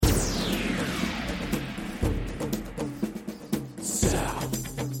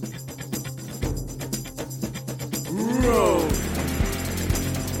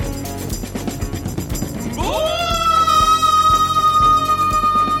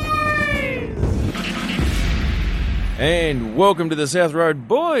And welcome to the South Road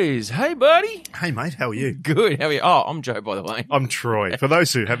Boys. Hey, buddy. Hey, mate, how are you? Good. How are you? Oh, I'm Joe, by the way. I'm Troy. For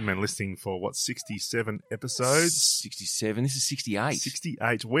those who haven't been listening for, 67 episodes? 67. This is 68.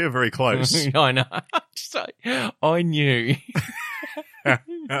 68. We're very close. I know. So, I knew.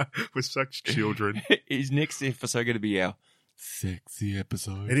 We're such children. Is next episode going to be our sexy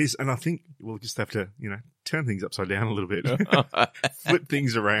episode? It is, and I think we'll just have to, turn things upside down a little bit. Flip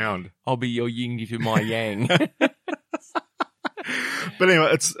things around. I'll be your yin to my yang. But anyway,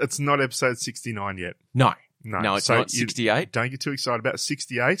 it's not episode 69 yet. No, it's so not 68. Don't get too excited about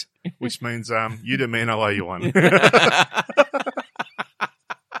 68, which means you do me and I'll owe you one.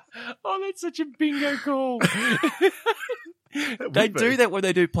 Oh, that's such a bingo call. Would They be. do that when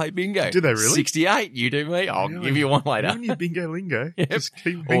they do play bingo. Do they really? 68, you do me. I'll Really? give you one later. You and your bingo lingo. Yep. Just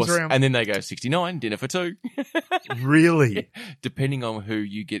keep things around. And then they go 69, dinner for two. Really? Depending on who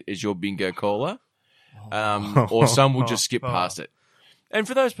you get as your bingo caller. Or some will just skip past it. And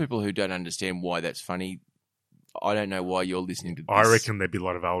for those people who don't understand why that's funny, I don't know why you're listening to this. I reckon there'd be a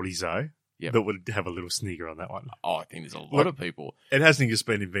lot of oldies, though, Yep. that would have a little snigger on that one. Oh, I think there's a lot Look, of people. It hasn't just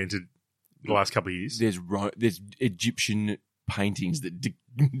been invented the last couple of years. There's Egyptian paintings that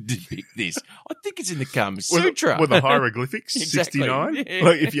depict this. I think it's in the Kama Sutra. With the hieroglyphics, Exactly. 69. Yeah.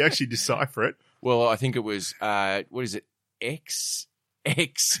 Like, if you actually decipher it. Well, I think it was, what is it? XV.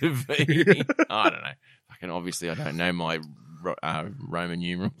 I don't know. Obviously, I don't know my Roman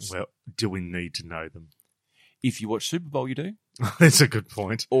numerals. Well, do we need to know them? If you watch Super Bowl, you do. That's a good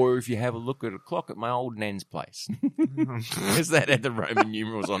point. Or if you have a look at a clock at my old nan's place. Because that had the Roman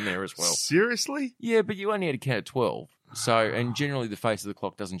numerals on there as well. Seriously? Yeah, but you only had to count 12. So, and generally the face of the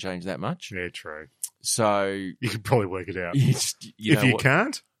clock doesn't change that much. Yeah, true. So, You could probably work it out. if If you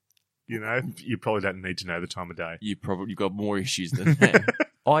can't, you probably don't need to know the time of day. you've got more issues than that.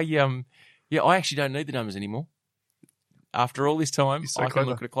 I actually don't need the numbers anymore. After all this time, You're so I can clever.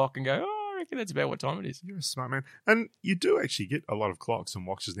 look at a clock and go, oh, I reckon that's about what time it is. You're a smart man. And you do actually get a lot of clocks and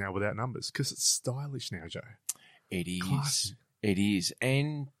watches now without numbers because it's stylish now, Joe. It is. Classy. It is.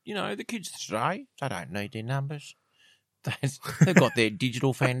 And, the kids today, they don't need their numbers. They've got their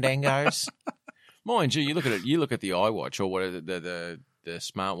digital fandangos. Mind you, you look at the iWatch or whatever, the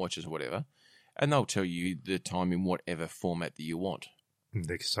smartwatches or whatever, and they'll tell you the time in whatever format that you want.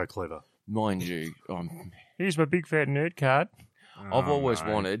 They're so clever. Mind you, here's my big fat nerd card. I've always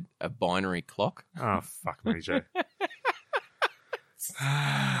no. wanted a binary clock. Oh, fuck me, Joe.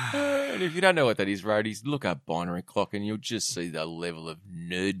 And if you don't know what that is, roadies, look up binary clock and you'll just see the level of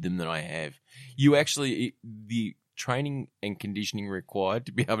nerddom that I have. The training and conditioning required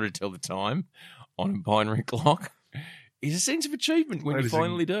to be able to tell the time on a binary clock is a sense of achievement when Ladies you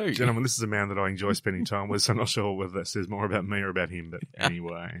finally and do. Gentlemen, this is a man that I enjoy spending time with, so I'm not sure whether that says more about me or about him, but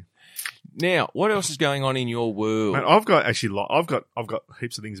anyway. Now, what else is going on in your world? Man, I've got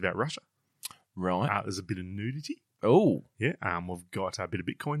heaps of things about Russia. Right. There's a bit of nudity. Oh. Yeah. We've got a bit of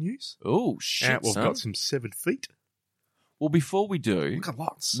Bitcoin news. Oh, shit, We've son. got some severed feet. Well, before we do, We've got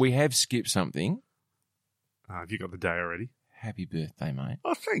lots. we have skipped something. Have you got the day already? Happy birthday, mate.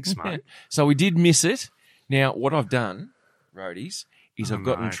 Oh, thanks, mate. So we did miss it. Now, what I've done, roadies, is I've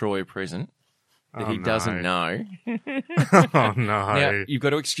gotten no. Troy a present that he no. doesn't know. Oh, no. Now, you've got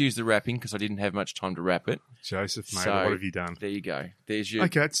to excuse the wrapping because I didn't have much time to wrap it. Joseph, mate, So, what have you done? There you go. There's your...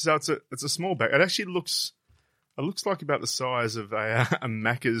 Okay, so it's a small bag. It actually looks like about the size of a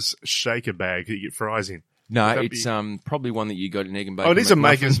Macca's shaker bag that you get fries in. No, Would that it's be- probably one that you got in Egg and Bacon. Oh, it is a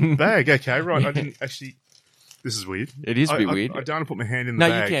McMuffin. Macca's bag. Okay, right. Yeah. I didn't actually... This is weird. It is a bit weird. I don't want to put my hand in the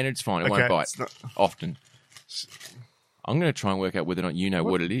No, bag. you can. It's fine. It Okay, won't bite it's not- often. I'm going to try and work out whether or not you know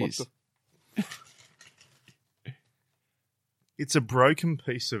what it What is. It's a broken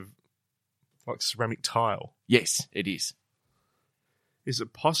piece of ceramic tile. Yes, it is. Is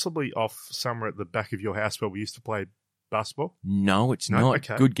it possibly off somewhere at the back of your house where we used to play basketball? No, it's No? not.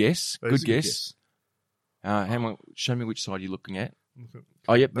 Okay. Good guess. That Good is a guess. Hang on. Show me which side you're looking at.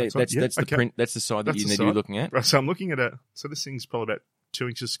 Oh, yep. That's yeah, the okay. print. That's the side that That's you the need to be side. looking at. Right, so I'm looking at so this thing's probably about 2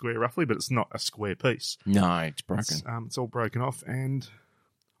 inches square roughly, but it's not a square piece. No, it's broken. It's all broken off, and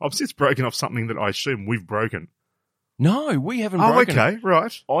obviously it's broken off something that I assume we've broken. No, we haven't Oh, broken okay,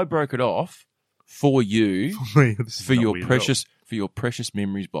 right. it. I broke it off for you This is for not your weird at precious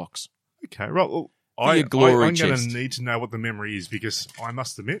memories box. all. Okay, right. Well, your glory I'm going chest. to need to know what the memory is because I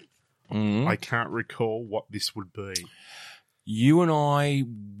must admit Mm. I can't recall what this would be. You and I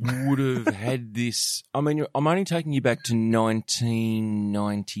would have had this. I mean, I'm only taking you back to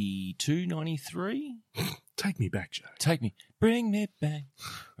 1992, 93. Take me back, Joe. Take me. Bring me back.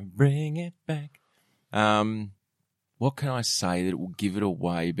 Bring it back. What can I say that will give it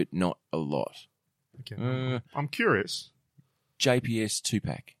away, but not a lot? Okay. I'm curious. JPS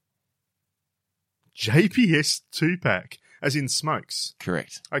 2-pack. JPS 2-pack, as in smokes.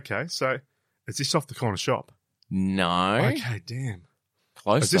 Correct. Okay, so is this off the corner shop? No. Okay, damn.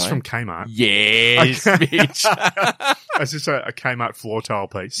 Close. Is this though. from Kmart? Yes, Okay. bitch. Is this a Kmart floor tile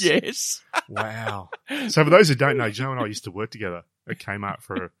piece? Yes. Wow. So for those who don't know, Joe and I used to work together at Kmart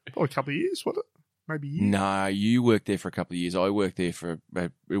for probably a couple of years, was it? Maybe a year? No, you worked there for a couple of years. I worked there for,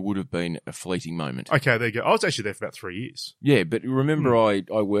 it would have been a fleeting moment. Okay, there you go. I was actually there for about 3 years. Yeah, but remember I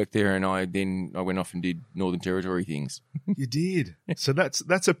worked there and I went off and did Northern Territory things. You did. So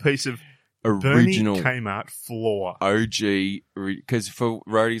that's a piece of Original Bernie Kmart floor. OG, because for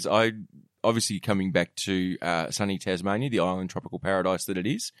roadies, I obviously coming back to sunny Tasmania, the island tropical paradise that it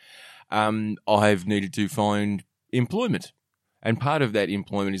is, I've needed to find employment. And part of that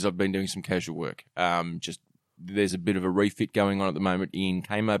employment is I've been doing some casual work. Just there's a bit of a refit going on at the moment in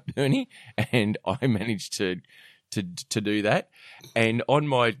Kmart Burnie, and I managed to do that. And on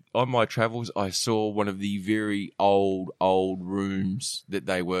my travels, I saw one of the very old rooms that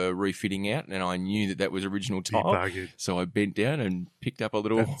they were refitting out, and I knew that was original tile. buggered. So I bent down and picked up a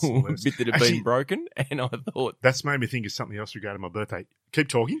little That's hilarious. bit that had Actually- been broken, and I thought, That's made me think of something else regarding my birthday. Keep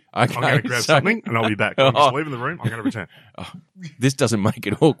talking. okay, I'm going to grab so- something and I'll be back. I'm just leaving the room. I'm going to return. this doesn't make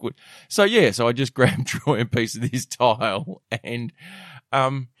it awkward. So I just grabbed Troy a piece of this tile, and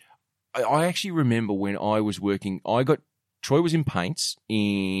I actually remember when I was working, Troy was in paints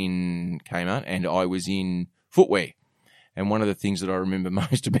in Kmart and I was in footwear. And one of the things that I remember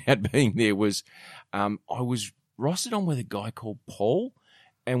most about being there was I was rostered on with a guy called Paul,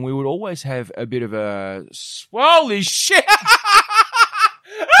 and we would always have a bit of a holy shit.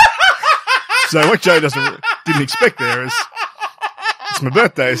 So what Joe didn't expect there is it's my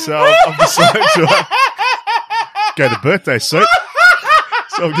birthday, so I've decided to go to birthday suit.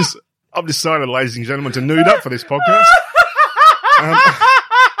 So I've decided, ladies and gentlemen, to nude up for this podcast.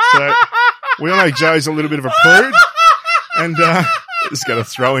 So we all know Joe's a little bit of a prude, and just going to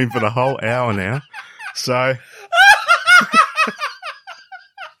throw him for the whole hour now. So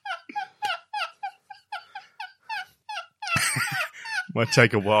might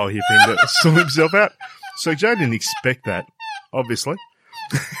take a while here for him to sort himself out. So Joe didn't expect that, obviously.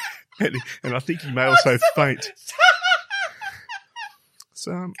 and I think he may also faint.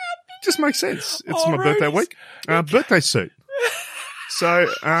 So just makes sense. It's my birthday week. Birthday suit. So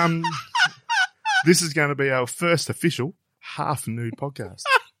this is going to be our first official half nude podcast.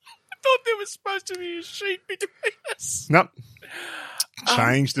 I thought there was supposed to be a sheet between us. Nope.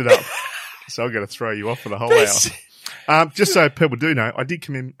 Changed it up. So I'm going to throw you off for the whole This- hour. Just so people do know, I did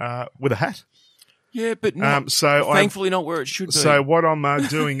come in with a hat. Yeah, but not, So thankfully not where it should be. So what I'm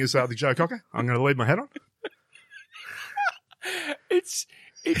doing is the Joe Cocker. I'm going to leave my hat on. It's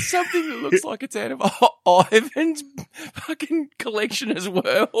something that looks like it's out of Ivan's fucking collection as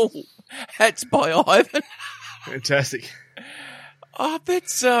well. Hats by Ivan. Fantastic. Oh,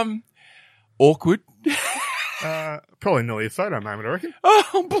 that's awkward. Probably nearly a photo moment, I reckon.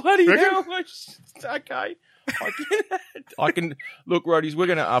 Oh, bloody Reckon? hell. Okay. I can look, roadies, we're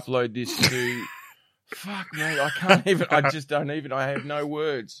going to upload this to fuck me. I can't even, I just don't even, I have no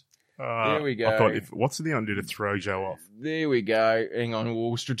words. There we go. I thought, what's the undo to throw Joe off? There we go. Hang on,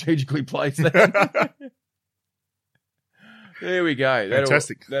 we'll strategically place that. There we go.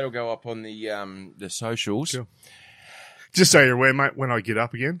 Fantastic. That'll go up on the socials. Sure. Just so you're aware, mate, when I get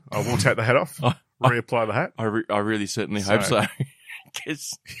up again, I will take the hat off, reapply the hat. I really certainly hope so.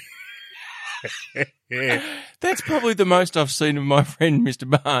 'Cause Yeah. that's probably the most I've seen of my friend Mr.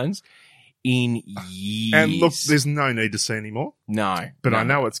 Barnes in years. And look, there's no need to see anymore, no, but no. I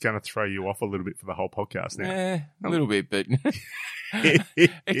know it's going to throw you off a little bit for the whole podcast now. A little bit, but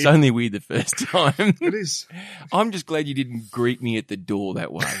it's only weird the first time. It is. I'm just glad you didn't greet me at the door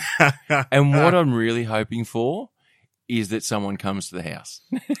that way. And what I'm really hoping for is that someone comes to the house.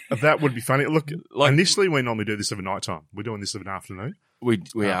 That would be funny. Look, Like- initially we normally do this of a night time. We're doing this of an afternoon. We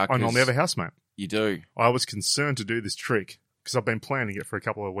are. I normally 'cause have a housemate. You do. I was concerned to do this trick because I've been planning it for a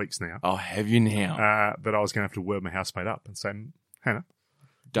couple of weeks now. Oh, have you now? That I was going to have to word my housemate up and say, Hannah,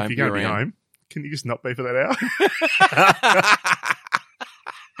 Don't if be you're going to be around. home, can you just not be for that hour?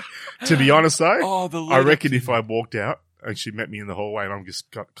 To be honest, though, Oh, the I lead reckon up if I walked out and she met me in the hallway and I'm just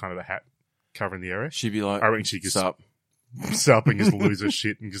got kind of the hat covering the area, she'd be like, I reckon she'd just "Sup?" sup and just lose her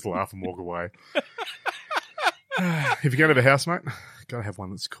shit and just laugh and walk away. If you're going to have a housemate, got to have one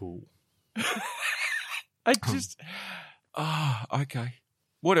that's cool. I just. Oh, okay.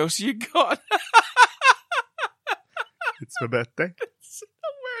 What else you got? It's my birthday.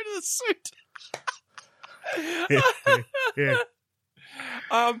 I'm wearing a suit.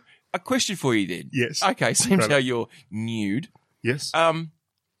 Yeah. A question for you then. Yes. Okay, seems Right. how you're nude. Yes.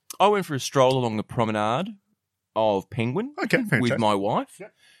 I went for a stroll along the promenade of Penguin Okay, fantastic. with my wife.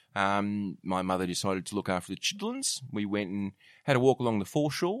 Yep. My mother decided to look after the chidlins. We went and had a walk along the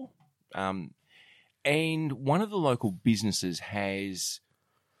foreshore. And one of the local businesses has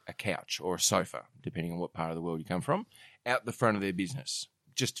a couch or a sofa, depending on what part of the world you come from, out the front of their business,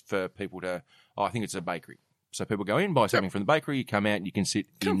 just for people to, I think it's a bakery. So people go in, buy something from the bakery, you come out and you can sit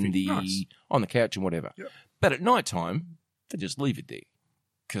Comfy, nice. on the couch and whatever. Yep. But at night time, they just leave it there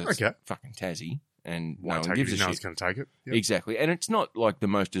because Okay. it's fucking Tassie and no Won't one take gives it. a No shit. one's going to take it. Yep. Exactly. And it's not like the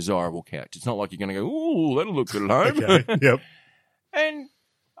most desirable couch. It's not like you're going to go, ooh, that'll look good at home. Okay. Yep. And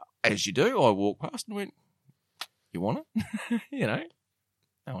as you do, I walked past and went, you want it?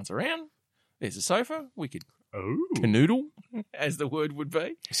 No one's around. There's a sofa. We could Oh. canoodle, as the word would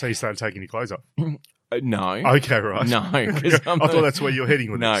be. So you started taking your clothes off. No. Okay, right. No, 'cause I thought that's where you're heading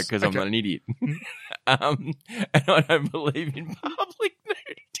with No, this. because I'm not an idiot. And I don't believe in public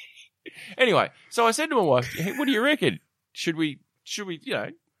nudity. Anyway, so I said to my wife, hey, what do you reckon? Should we,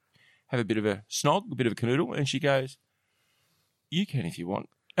 have a bit of a snog, a bit of a canoodle? And she goes, you can if you want,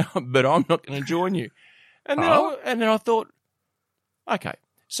 but I'm not going to join you. And then I thought, okay.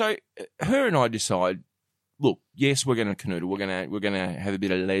 So her and I decide, look, yes, we're going to canoodle. We're going to have a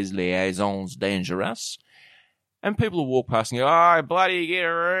bit of les liaisons dangerous. And people will walk past and go, oh, bloody get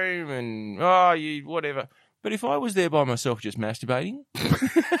a room and, oh, you whatever. But if I was there by myself just masturbating,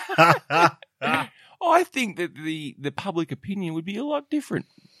 I think that the public opinion would be a lot different.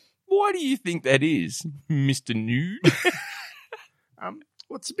 Why do you think that is, Mr. Nude? Well,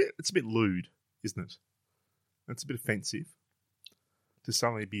 it's a bit lewd, isn't it? It's a bit offensive to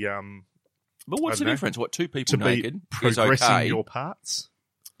suddenly be But what's the I don't know. difference? What, two people to be naked is progressing okay, your parts.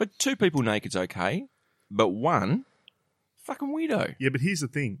 but two people naked's okay, but one, fucking weirdo. Yeah, but here's the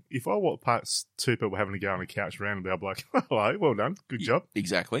thing: if I walk past two people having a go on a couch randomly, I'll be like, "Hello, well done, good job."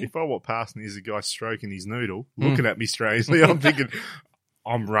 Exactly. If I walk past and there's a guy stroking his noodle, looking at me strangely, I'm thinking,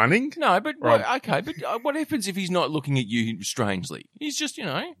 "I'm running." No, but Right. okay, but what happens if he's not looking at you strangely? He's just,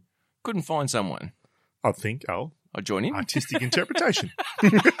 couldn't find someone. I think, I'd join in. artistic interpretation.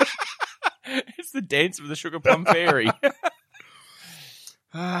 It's the dance of the sugar plum fairy.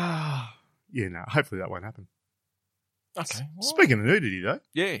 Yeah, no, hopefully that won't happen. Okay. well, Speaking of nudity, though,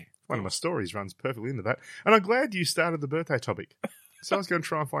 yeah. one of my stories runs perfectly into that. And I'm glad you started the birthday topic. So I was going to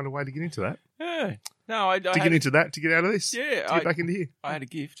try and find a way to get into that. Yeah. No, I To had, get into that, to get out of this. Yeah, To get back into here. I had a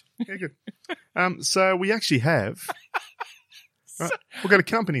gift. Yeah, good. So we actually have... Right, we've got a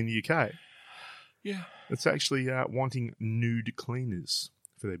company in the UK Yeah. that's actually wanting nude cleaners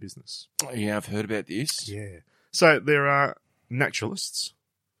for their business. Yeah, I've heard about this. Yeah. So there are naturalists.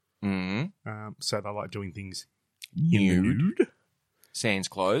 Mm-hmm. So they like doing things Nude. Sans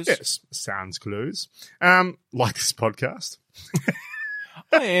clothes. Yes, sounds clues. Like this podcast.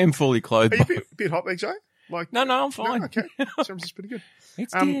 I am fully clothed. Are you a bit hot there, Jay? Like, No, I'm no, fine. okay. Sounds just pretty good.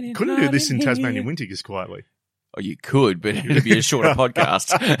 It's getting Couldn't do hot this in here. Tasmanian winter just quietly. Oh, you could, but it'd be a shorter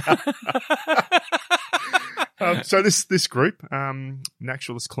podcast. So this group,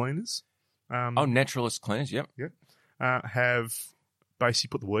 naturalist cleaners, Naturalist cleaners, yep. have basically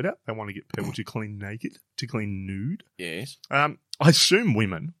put the word out. They want to get people to clean naked, to clean nude. Yes. I assume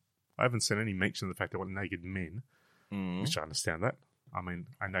women. I haven't seen any mention of the fact they want naked men, Mm. which I understand that. I mean,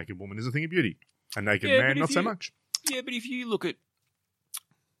 a naked woman is a thing of beauty. A naked Yeah, man, but not if so you- much. Yeah, but if you look at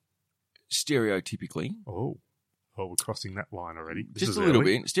stereotypically, Oh, we're crossing that line already. This just is a little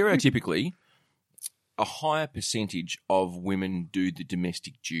early. bit, stereotypically, a higher percentage of women do the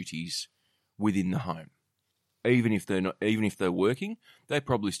domestic duties within the home. Even if they're working, they're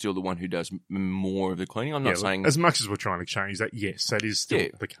probably still the one who does more of the cleaning. I'm not Yeah, saying as much as we're trying to change that, yes, that is still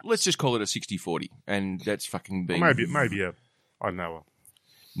the case. let's just call it a 60-40, and that's fucking Or being maybe a, I don't know,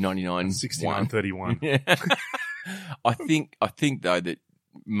 99 a 61-31. Yeah. I think though that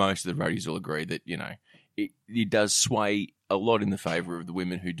most of the roadies will agree that it does sway a lot in the favour of the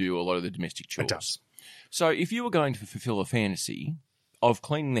women who do a lot of the domestic chores. It does. So if you were going to fulfil a fantasy of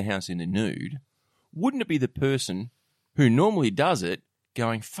cleaning the house in the nude, wouldn't it be the person who normally does it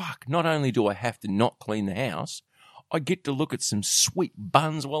going, fuck, not only do I have to not clean the house, I get to look at some sweet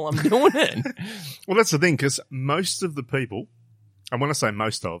buns while I'm doing it. Well, that's the thing, because most of the people, and when I say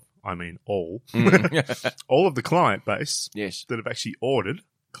most of, I mean all, all of the client base Yes. that have actually ordered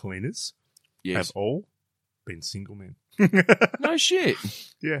cleaners Yes. have all been single men. No shit.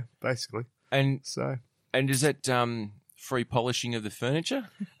 Yeah, basically. And So, is that free polishing of the furniture?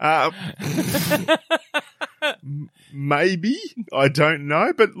 maybe, I don't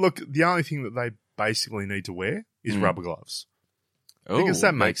know. But look, the only thing that they basically need to wear is rubber gloves. Because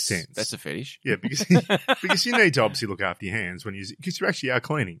that makes that's- sense. That's a fetish. Yeah, because because you need to obviously look after your hands because you actually are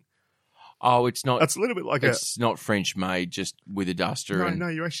cleaning. Oh, it's not. That's a little bit like It's not French made, just with a duster. no,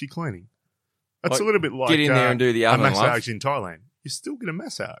 you're actually cleaning. That's Like, a little bit like get in there and do the a oven, massage love. in Thailand. You still get a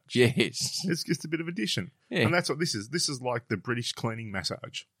massage. Yes. It's just a bit of addition. Yeah. And that's what this is. This is like the British cleaning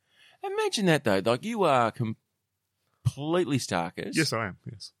massage. Imagine that though. Like you are completely starkers. Yes, I am.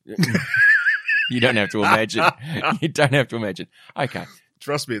 Yes. You don't have to imagine. You don't have to imagine. Okay.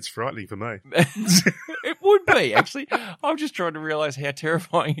 Trust me, it's frightening for me. It would be, actually. I'm just trying to realise how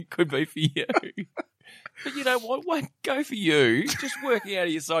terrifying it could be for you. But you know what? Won't go for you. Just working out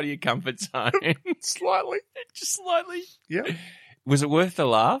of your side of your comfort zone. Slightly. Just slightly. Yeah. Was it worth the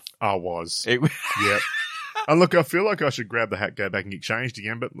laugh? I was. It, Yep. And look, I feel like I should grab the hat, go back and get changed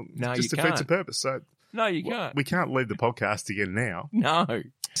again, but No, it just you defeats the can't. purpose. So no, you can't. we can't leave the podcast again now. No.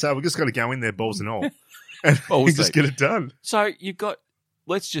 So we're just got to go in there, balls and all, and Balls just deep. get it done. So you've got,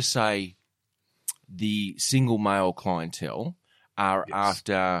 let's just say, the single male clientele are Yes.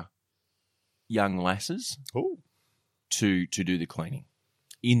 after young lasses Oh, to do the cleaning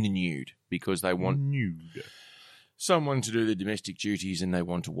in the nude because they want nude. someone to do the domestic duties and they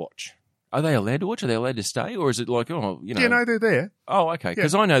want to watch. Are they allowed to watch? Are they allowed to stay? Or is it like, oh, you know. Yeah, no, they're there. Oh, okay.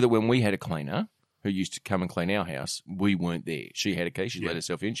 Because I know that when we had a cleaner who used to come and clean our house, we weren't there. She had a key. She let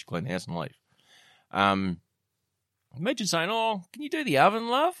herself in. She cleaned the house and leave. Imagine saying, oh, can you do the oven,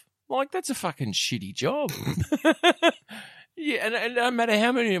 love? Like, that's a fucking shitty job. Yeah, and no matter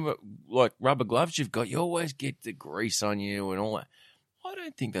how many like rubber gloves you've got, you always get the grease on you and all that. I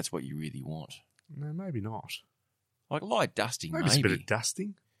don't think that's what you really want. No, maybe not. Like light dusting, Maybe maybe. it's a bit of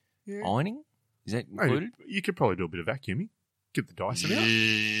dusting. Yeah. Ironing? Is that Maybe. included? You could probably do a bit of vacuuming. Get the Dyson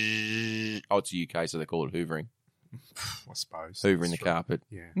out. Oh, it's the UK, so they call it hoovering. I suppose. Hoovering That's the true. carpet.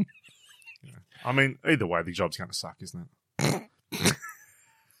 Yeah. Yeah. I mean, either way, the job's going to suck, isn't it?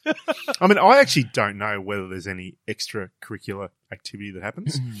 I mean, I actually don't know whether there's any extracurricular activity that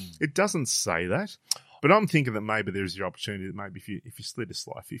happens. It doesn't say that, but I'm thinking that maybe there's the opportunity that maybe if you slid a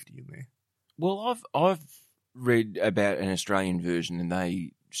Sly 50 in there. Well, I've read about an Australian version, and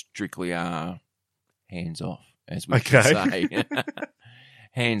they strictly are hands off, as we should say.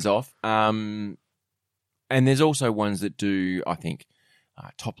 Hands off. And there's also ones that do, I think,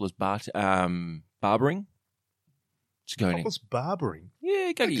 topless barbering. Just going in. Topless barbering.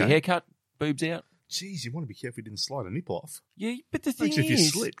 Yeah, go get your Okay. haircut, boobs out. Jeez, you want to be careful you didn't slide a nipple off. Yeah, but the thing Thanks if you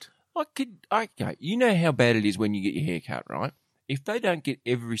is, slipped. okay, you know how bad it is when you get your hair cut, right? If they don't get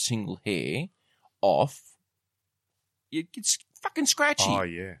every single hair off, it gets fucking scratchy. Oh,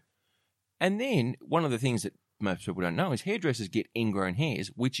 yeah. And then one of the things that most people don't know is hairdressers get ingrown hairs,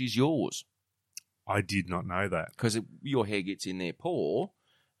 which is yours, I did not know that. because your hair gets in their paw,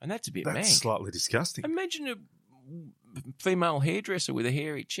 and that's a bit That's mank. slightly disgusting. Imagine a female hairdresser with a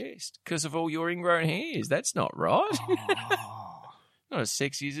hairy chest because of all your ingrown hairs. That's not right. Oh. Not as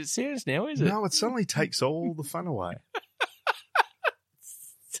sexy as it sounds now, is it? No, it suddenly takes all the fun away.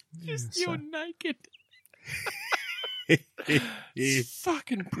 Just Yeah, you're naked. Yeah.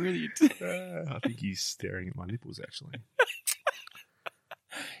 Fucking brilliant. I think he's staring at my nipples, actually.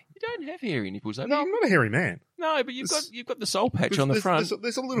 You don't have hairy nipples, have No, you? I'm not a hairy man. No, but you've got the soul patch on the There's- front.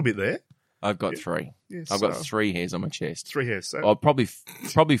 There's a little bit there. I've got Yeah. three. Yeah, I've got so- 3 hairs on my chest. 3 hairs. So Oh, probably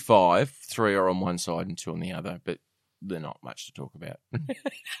 5. 3 are on one side and 2 on the other, but they're not much to talk about.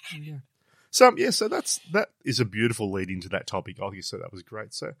 So that is a beautiful lead into that topic. I think so. That was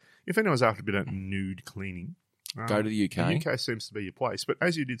great. So if anyone's after a bit of nude cleaning, Go to the UK. The UK seems to be your place. But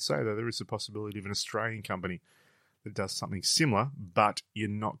as you did say, though, there is a possibility of an Australian company that does something similar, but you're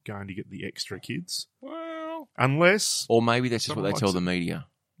not going to get the extra kids Well, unless or maybe that's just what Someone they tell likes the media.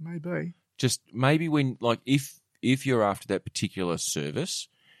 maybe. Just maybe when, like, if you're after that particular service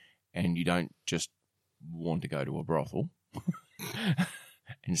and you don't just want to go to a brothel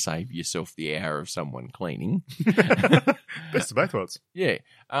and save yourself the hour of someone cleaning, Best of both worlds. yeah,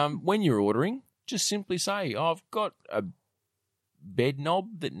 when you're ordering, just simply say, I've got a bed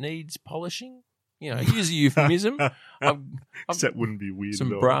knob that needs polishing. You know, use a euphemism. I've That wouldn't be weird some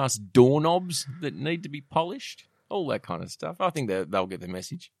at all. brass doorknobs that need to be polished. All that kind of stuff. I think they'll get the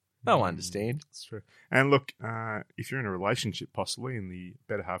message. They'll understand. That's true. And look, if you're in a relationship possibly and the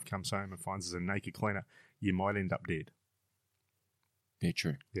better half comes home and finds there's a naked cleaner, you might end up dead. Yeah,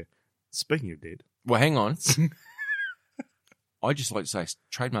 true. Speaking of dead. Well, hang on. I just like to say,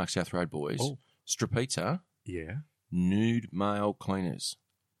 trademark South Road Boys, Oh. Strapizza, Yeah. nude male cleaners.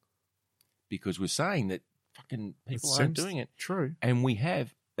 Because we're saying that fucking people aren't doing it. True. And we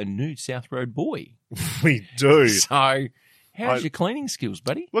have a nude South Road boy. We do. So, how's your cleaning skills,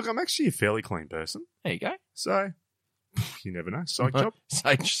 buddy? Look, I'm actually a fairly clean person. There you go. So You never know. Side job.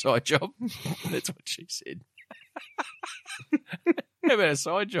 Side job. That's what she said. How about a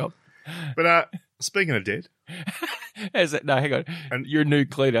side job? But speaking of dead, How's that? No, hang on. And- You're a new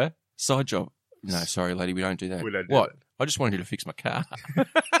cleaner. Side job. No, sorry, lady, we don't do that. we don't do What? that. I just wanted you to fix my car.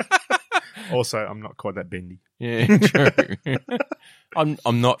 Also, I'm not quite that bendy. Yeah, true.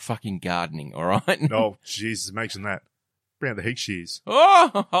 I'm not fucking gardening, all right? Oh, Jesus, imagine that. Bring out the heat shears.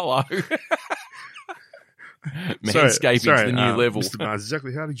 Oh, hello. Manscaping's the new level. Mr. Barnes,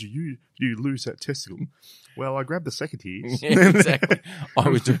 exactly how did you lose that testicle? Well, I grabbed the second ears. Yeah, exactly. I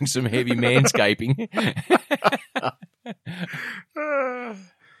was doing some heavy manscaping.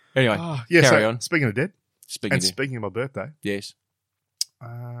 Anyway, carry on. Speaking of dead, Speaking and of speaking of my birthday, yes.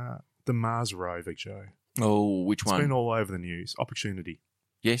 the Mars rover, Joe. Oh, which It's one? been all over the news. Opportunity.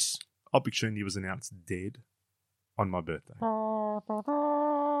 Yes. Opportunity was announced dead on my birthday.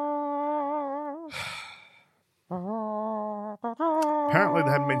 Apparently, they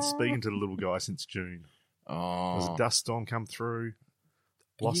haven't been speaking to the little guy since June. There was Oh. a dust storm come through,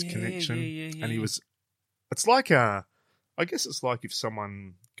 lost Yeah, connection, yeah. and he was. It's like I guess it's like if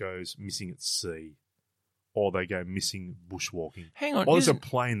someone goes missing at sea, or they go missing bushwalking, Hang on. or there's a isn't-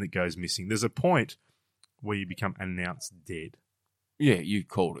 plane that goes missing. There's a point where you become announced dead. Yeah, you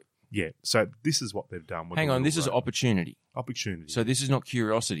called it. Yeah, so this is what they've done. With Hang the on, this little is rover. opportunity. Opportunity. So this is not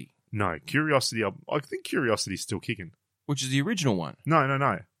curiosity, no, Curiosity. I think Curiosity's still kicking. which is the original one. No,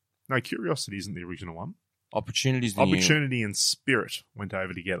 Curiosity isn't the original one. Opportunity's the new. Opportunity and Spirit went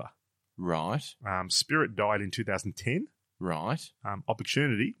over together. Right, Spirit died in 2010. right.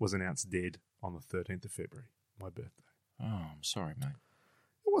 Opportunity was announced dead on the 13th of February, my birthday. Oh, I'm sorry, mate.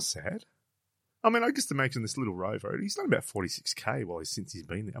 It was sad. I mean, I just imagine this little rover. He's done about 46K since he's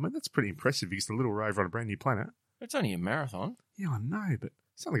been there. I mean, that's pretty impressive because the little rover on a brand new planet. It's only a marathon. Yeah, I know, but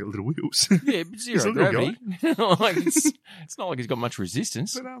it's only got little wheels. Yeah, but He's zero a little gravity. Like, it's not like he's got much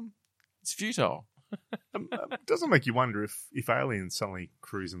resistance. but It's futile. it doesn't make you wonder if aliens suddenly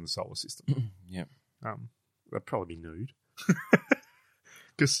cruise in the solar system. Yeah. They'd probably be nude.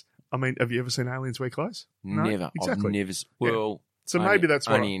 Because, I mean, have you ever seen aliens wear clothes? No, Never. exactly. I've never. Well, So only- maybe that's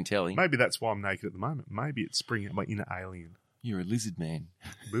why. only in telly. Maybe that's why I'm naked at the moment. Maybe it's bringing out my inner alien. You're a lizard man.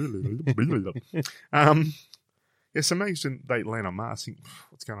 Yeah, so imagine they land on Mars. Think,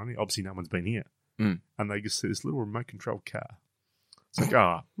 what's going on here? Obviously, no one's been here, and they just see this little remote-controlled car. It's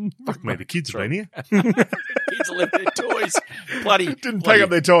like, fuck me, the kids have been here. Kids left their toys. Bloody Didn't bloody, take up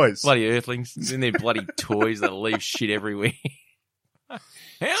their toys. bloody earthlings in their bloody toys. They leave shit everywhere. How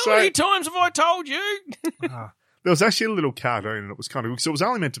So- many times have I told you? There was actually a little cartoon, and it was kind of because it was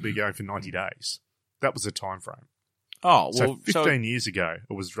only meant to be going for 90 days. That was the time frame. Oh So well, 15 years ago,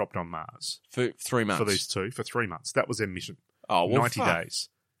 it was dropped on Mars for 3 months. for these two for 3 months. That was their mission. oh well, 90 fuck. days.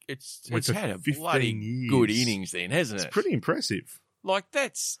 It's Went to had a 15 bloody years. good innings then, hasn't It's it? pretty impressive. Like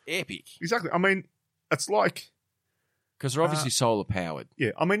that's epic Exactly. I mean, it's like, because they're obviously solar powered.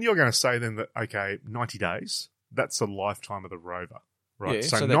 yeah. I mean, you're going to say then that okay, 90 days. That's the lifetime of the rover, right? Yeah,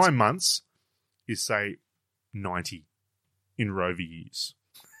 so so that's- 9 months is say 90 in rover years.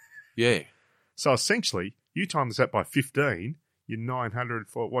 Yeah, So essentially, you times that by 15, you're 900.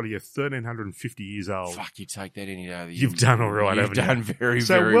 What are you? 1,350 years old. fuck, you take that any day of the year. You've done all right, You've haven't you? done very,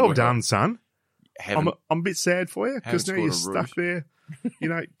 So very well done, son. Haven't- I'm a bit sad for you because now haven't you're scored a stuck there. You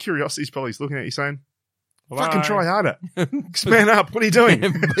know, Curiosity's probably looking at you saying, Hello? "Fucking try harder, expand up. What are you doing?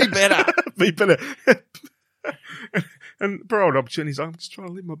 Be better." Be better." And poor old Opportunity's like, I'm just trying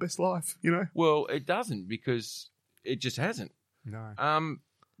to live my best life. You know? Well, it doesn't because it just hasn't. No,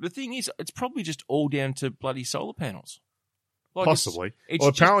 The thing is, it's probably just all down to bloody solar panels. Like possibly. it's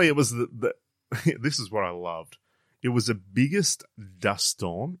Well, just- apparently it was the this is what I loved. It was the biggest dust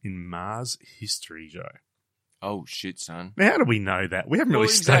storm in Mars history, Joe. Oh shit, son! Now, how do we know that? We haven't really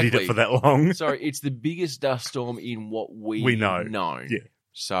Well, studied it exactly. for that long. Sorry, it's the biggest dust storm in what We know. Yeah.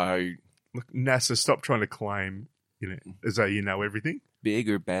 So Look, NASA, stop trying to claim, as though you know everything.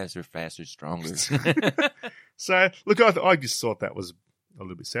 bigger, faster, faster, stronger. So, look, I just thought that was a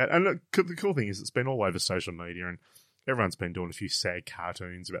little bit sad. And look, the cool thing is it's been all over social media and everyone's been doing a few sad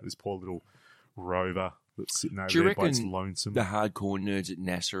cartoons about this poor little rover that's sitting over Do you there by its reckon lonesome. The hardcore nerds at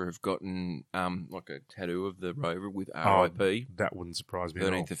NASA have gotten like a tattoo of the rover with Oh, RIP. That wouldn't surprise me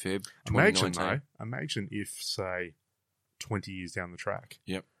at all. 13th of Feb, Imagine, 2019. though, imagine if, say, 20 years down the track,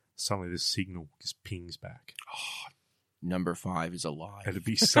 Yep. suddenly this signal just pings back. Number 5 is alive. It'd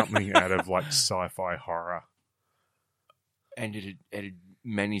be something out of, like, sci-fi horror. And it had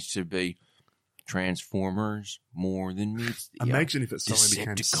managed to be Transformers more than meets the Imagine if it suddenly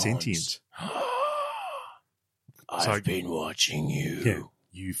became Decepticons. sentient. I've So- been watching you. Yeah.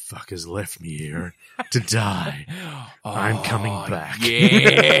 You fuckers left me here to die. I'm coming back.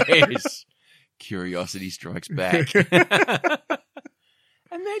 Yes. Curiosity Strikes Back.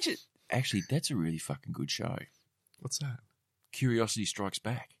 Imagine. Actually, that's a really fucking good show. What's that? Curiosity Strikes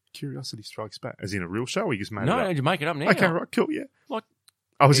Back. Curiosity Strikes Back. As in a real show, or you just made it No, up? you make it up now. Okay, right, cool, yeah. Like,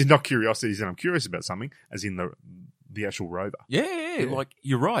 I was in not curiosity, as in I'm curious about something, as in the actual rover. yeah, like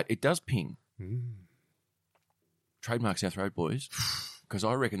you're right. It does ping. Mm. Trademark South Road Boys, because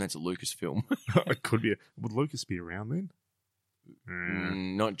I reckon that's a Lucas film. It could be. Would Lucas be around then?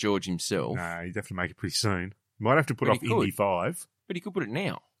 Not George himself, Nah, he'd have to make it pretty soon. Might have to put But off he could. Indy 5. but he could put it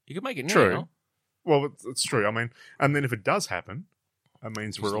now. He could make it now. True. Well, it's true. I mean, and then if it does happen, that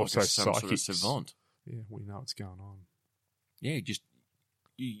means He's we're like also some psychics. sort of savant. Yeah, we know what's going on. Yeah, just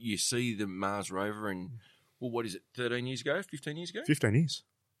you see the Mars rover, and well, what is it? 13 years ago, 15 years ago, 15 years.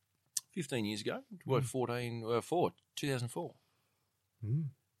 15 years ago. What? 2004. Mm.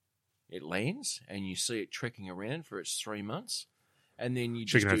 It lands, and you see it trekking around for its 3 months, and then you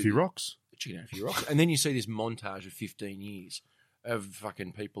Checking just out a few rocks. checking out a few rocks, and then you see this montage of 15 years of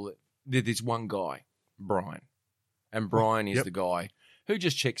fucking people. There's this one guy, Brian, and Brian is Yep. the guy who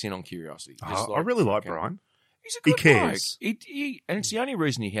just checks in on curiosity. Just I really like fucking- Brian. He's a He good cares. bloke. And it's the only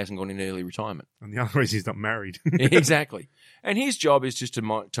reason he hasn't gone into early retirement. And the other reason he's not married. Exactly. And his job is just to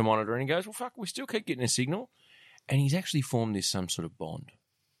monitor, and he goes, well, fuck, we still keep getting a signal. And he's actually formed this some sort of bond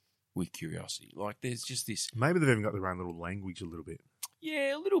with curiosity. Like, there's just this, Maybe they've even got their own little language a little bit.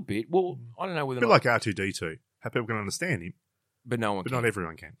 yeah, a little bit. Well, I don't know A whether bit or like not, R2-D2. How people can understand him, but no one but can. not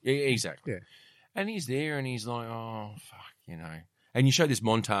everyone can. Yeah, exactly. Yeah. And he's there, and he's like, oh, fuck, you know. And you show this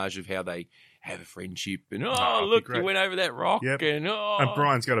montage of how they have a friendship, and, Oh, look, great. you went over that rock, Yep. and, And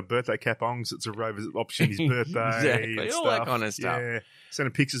Brian's got a birthday cap on because it's a Rover's Opportunity's birthday. Exactly, and all that stuff. kind of stuff. Yeah.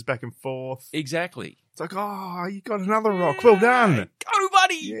 Sending pictures back and forth. Exactly. It's like, oh, you got another rock. Well done. Go,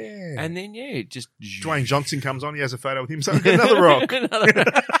 buddy. Yeah. And then, yeah, just... Dwayne Johnson comes on. He has a photo with him. So another rock.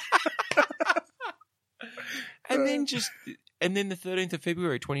 and then the 13th of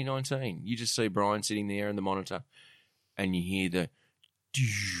February 2019, you just see Brian sitting there in the monitor, and you hear the...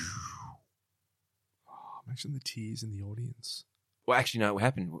 Imagine the tears in the audience. Well, actually, no, it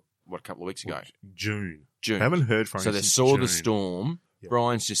happened, a couple of weeks ago? June. June. Haven't heard from So him they since saw June. the storm. Yep.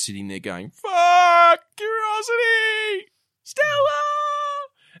 Brian's just sitting there going, fuck, Curiosity!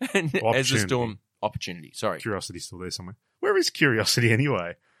 Stella! And as the Opportunity. storm... Opportunity, sorry. Curiosity's still there somewhere. Where is Curiosity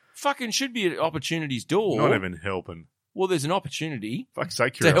anyway? Fucking should be at Opportunity's door. Not even helping. Well, there's an opportunity Fuck's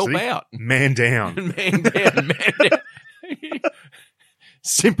sake, to help Curiosity. out. Man down. Man down, man down.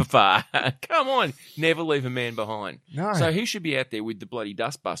 Sympathise. Come on. Never leave a man behind. No. So he should be out there with the bloody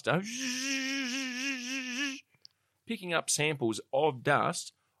dustbuster, picking up samples of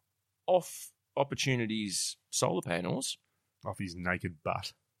dust off Opportunity's solar panels, Off his naked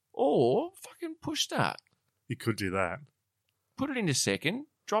butt. or fucking push start. You could do that. Put it into second,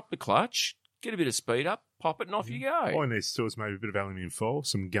 drop the clutch, get a bit of speed up, pop it, and off you All go. he needs to do is maybe a bit of aluminium foil,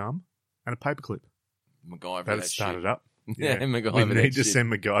 some gum, and a paperclip. MacGyver That'd that start shit. it up. Yeah, We MacGyver need that to shit.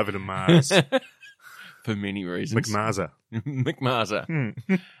 send MacGyver to Mars. For many reasons. McMarza. McMarza.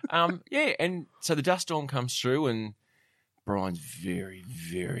 Hmm. Yeah, and so the dust storm comes through, and Brian's very,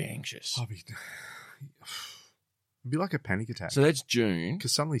 very anxious. It'd be like a panic attack. So that's June.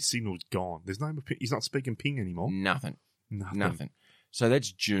 Because suddenly signal's gone. There's no. He's not speaking ping anymore. Nothing. Nothing. Nothing. So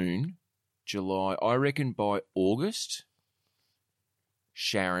that's June, July. I reckon by August,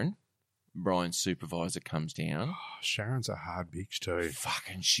 Sharon, Brian's supervisor, comes down. Oh, Sharon's a hard bitch too.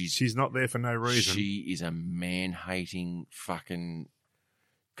 Fucking, she's She's not there for no reason. She is a man-hating fucking...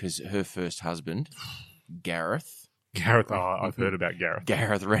 Because her first husband, Gareth... Gareth. Oh, I've heard about Gareth.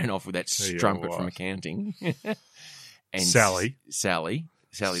 Gareth ran off with that Tell you strumpet from what. accounting. And Sally. Sally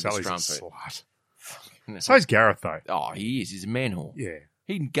the Sally's a strumpet. slut. So, So's Gareth though. oh, he is. He's a man-whore. Yeah.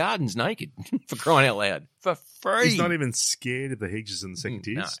 He gardens naked, for crying out loud. For free. He's not even scared of the hedges and the second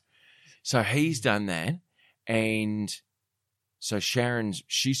tiers. No. So he's done that, and so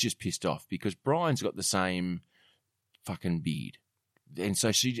she's just pissed off because Brian's got the same fucking beard. And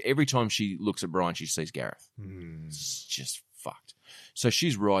so every time she looks at Brian, she sees Gareth. Hmm. It's just fucked. So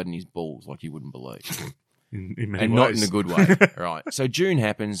she's riding his balls like you wouldn't believe. In many And ways. not in a good way. Right. So June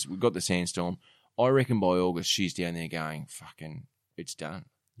happens. We've got the sandstorm. I reckon by August, she's down there going, fucking, it's done.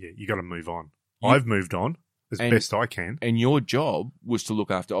 Yeah, you got to move on. You- I've moved on as And- best I can. And your job was to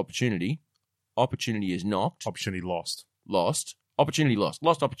look after Opportunity. Opportunity is knocked, Opportunity lost. lost. Opportunity lost.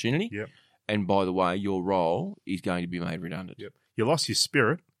 Lost opportunity. Yep. And by the way, your role is going to be made redundant. Yep. You lost your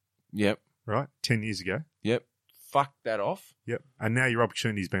spirit, Yep. right? 10 years ago. Yep. Fuck that off. Yep. And now your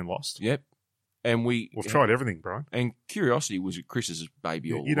opportunity's been lost. Yep. And We've tried everything, Brian. And Curiosity was Chris's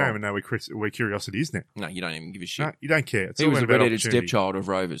baby all You don't along. even know where Curiosity is now. No, you don't even give a shit. No, you don't care. It's He all was a about redheaded opportunity. stepchild of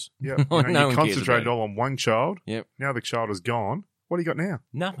Rovers. Yeah, No one you cares concentrated about all on one child. Yep. Now the child is gone. What do you got now?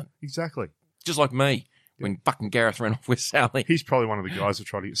 Nothing. Exactly. Just like me when fucking Gareth ran off with Sally. He's probably one of the guys that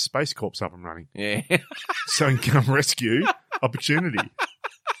tried to get Space Corps up and running. Yeah. So he can come rescue opportunity.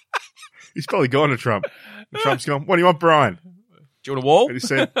 He's probably gone to Trump. And Trump's gone, what do you want, Brian? Do you want a wall? And he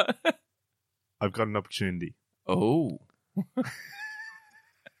said, I've got an opportunity. Oh.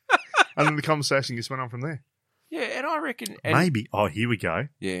 And then the conversation just went on from there. Yeah, and I reckon... Maybe, here we go.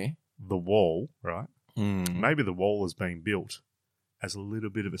 Yeah. The wall, right? Mm. Maybe the wall is being built as a little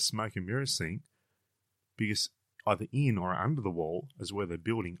bit of a smoke and mirrors thing because either in or under the wall is where they're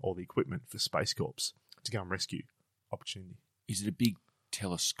building all the equipment for Space Corps to go and rescue opportunity. Is it a big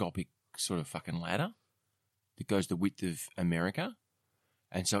telescopic sort of fucking ladder that goes the width of America?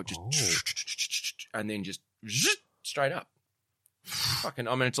 And so it just... And then just straight up. Fucking,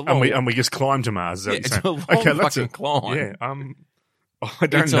 I mean, it's a long... And we just climb to Mars. Is that it's what a you're saying? long fucking climb. Yeah, I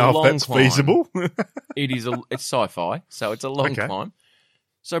don't It's a know if long that's climb. feasible. It's sci-fi, so it's a long Okay. climb.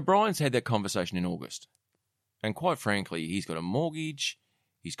 So Brian's had that conversation in August. And quite frankly, he's got a mortgage.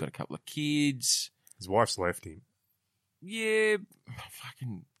 He's got a couple of kids. His wife's left him. Yeah,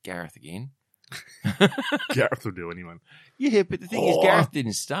 fucking Gareth again. Gareth will do anyone. Yeah, but the thing is, Oh. Gareth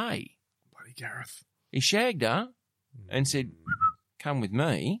didn't stay. Bloody Gareth. He shagged her and said, come with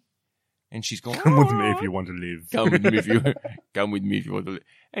me. And she's gone, Come with "All me if right." you want to live. Come with me if you come with me if you want to live.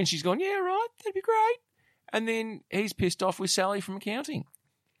 And she's gone, yeah, right, that'd be great. And then he's pissed off with Sally from accounting.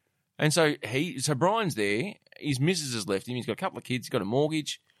 And so Brian's there. His missus has left him. He's got a couple of kids. He's got a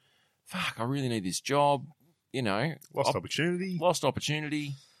mortgage. Fuck, I really need this job. You know, Lost opportunity. lost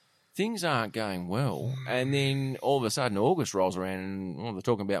opportunity. Things aren't going well. And then all of a sudden August rolls around and they're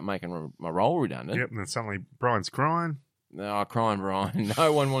talking about making my role redundant. Yep, and then suddenly Brian's crying. No, crying Brian.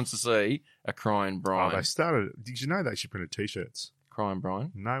 No one wants to see a crying Brian. Oh, they started. Did you know they actually printed T-shirts? Crying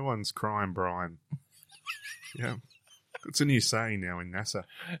Brian. No one's crying Brian. Yeah. It's a new saying now in NASA.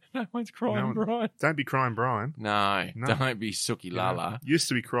 No one's crying No one- Brian. Don't be crying Brian. No, No. don't be Suki You know, Lala. used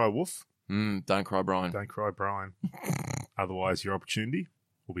to be cry wolf. Don't cry Brian. Don't cry Brian. Otherwise your opportunity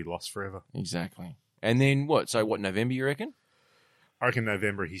will be lost forever. Exactly. And then what? So what, November you reckon? I reckon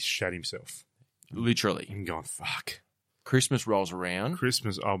November he's shat himself. Literally. And gone, fuck. Christmas rolls around.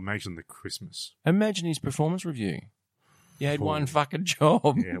 Christmas, I'll imagine the Christmas. Imagine his performance review. You had Oh. one fucking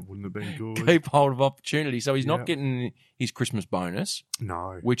job. Yeah, wouldn't have been good. Keep hold of opportunity. So he's Yeah. not getting his Christmas bonus,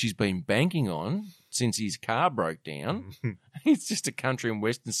 No. which he's been banking on since his car broke down. It's just a country and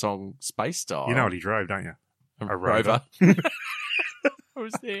western song space style. You know what he drove, don't you? A Rover. It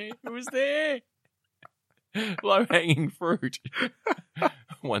was there. It was there. Low hanging fruit.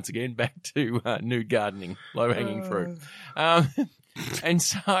 Once again, back to new gardening. Low hanging fruit. And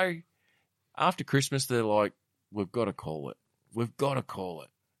so after Christmas, they're like, we've got to call it. We've got to call it.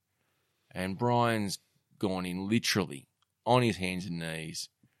 And Brian's gone in literally on his hands and knees,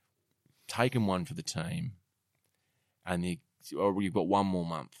 taken one for the team. And you've got one more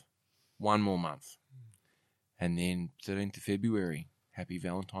month. One more month. And then 13th of February. Happy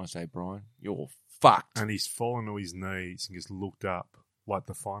Valentine's Day, Brian. You're fucked. And he's fallen to his knees and just looked up like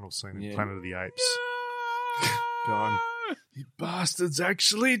the final scene in Yeah. Planet of the Apes. Gone. You bastards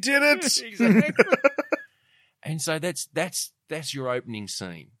actually did it! Exactly. And so that's your opening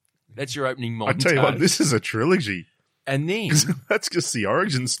scene. That's your opening montage. I tell you what, this is a trilogy. And then That's just the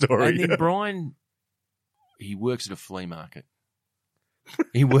origin story. and then Brian, he works at a flea market.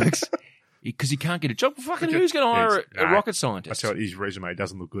 He works because he can't get a job. Fucking Okay. who's going to hire a Nah. rocket I scientist? tell you, his resume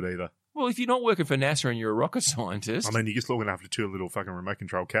doesn't look good either. Well, if you're not working for NASA and you're a rocket scientist, I mean, you're just looking after two little fucking remote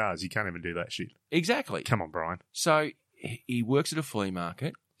control cars. You can't even do that shit. exactly. Come on, Brian. So he works at a flea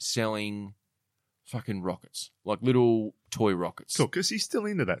market selling fucking rockets, like little toy rockets. Cool, because he's still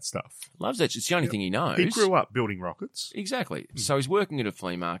into that stuff. Loves that. It's the only thing he knows. He grew up building rockets. Exactly. So he's working at a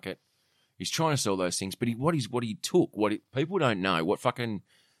flea market. He's trying to sell those things, but people don't know, what fucking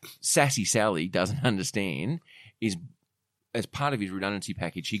Sassy Sally doesn't understand is, as part of his redundancy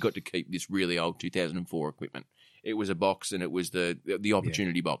package, he got to keep this really old 2004 equipment. It was a box, and it was the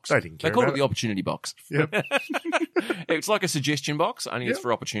opportunity box. They didn't care They called about it the opportunity box. Yep. It's like a suggestion box, only it's Yep.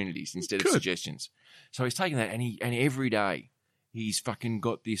 for opportunities instead of Good. suggestions. So he's taking that, and every day he's fucking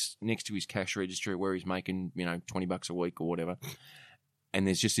got this next to his cash register where he's making $20 a week or whatever, and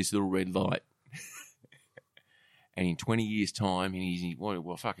there's just this little red light. And in 20 years' time, he's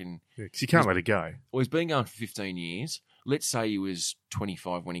fucking. Yeah, 'cause you can't let it go. Well, he's been going for 15 years. Let's say he was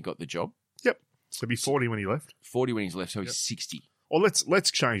 25 when he got the job, Yep. So be 40 when he left. 40 when he's left, so he's Yep. 60. Well,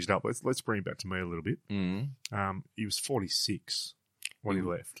 let's change it up. Let's bring it back to me a little bit. Mm. He was 46 when he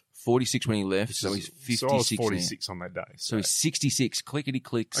left. 46 when he left, so he's 56 So I was now. 46 on that day. So he's 66,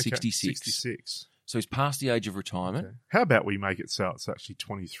 clickety-click, Okay, 66. 66. So he's past the age of retirement. Okay. How about we make it so it's actually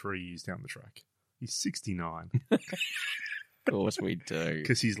 23 years down the track? He's 69 Of course we do.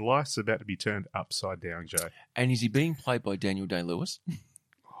 because his life's about to be turned upside down, Joe. And is he being played by Daniel Day-Lewis?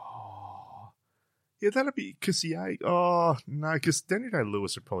 Oh, yeah, that'd be because he ate. Oh no, because Daniel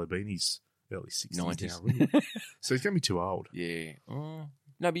Day-Lewis would probably be in his early 60s 90s. now, wouldn't he? So he's going to be too old. Yeah. Oh.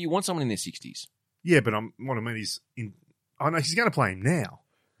 No, but you want someone in their 60s. Yeah, but what I mean is, I know he's going to play him now.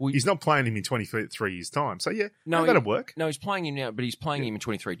 Well, He's not playing him in 23 years' time. So yeah, No, that'll work. No, he's playing him now, but he's playing him in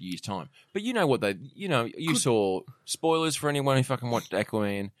 23 years' time. But you know what you saw, spoilers for anyone who fucking watched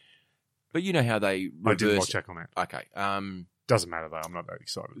Aquaman, but you know how they I didn't reverse. watch Aquaman. Okay. Doesn't matter though. I'm not that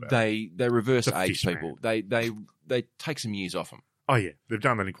excited about it. They reverse It's a age fish people. They take some years off them. Oh yeah, they've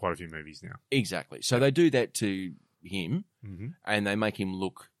done that in quite a few movies now. Exactly. So they do that to him, Mm-hmm. and they make him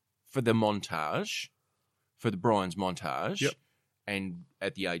look for the montage, for the Brian's montage, Yep. and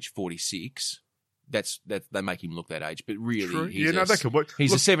at the age 46, that's they make him look that age. But really, True. he's Yeah, no, that could work.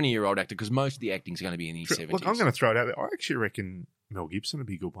 He's Look, a 70-year-old actor because most of the acting's going to be in his 70s. Look, I'm going to throw it out there. I actually reckon Mel Gibson would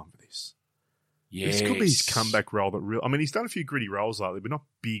be a good one for this. Yes. This could be his comeback role. I mean, he's done a few gritty roles lately, but not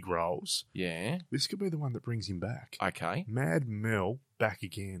big roles. Yeah. This could be the one that brings him back. Okay. Mad Mel back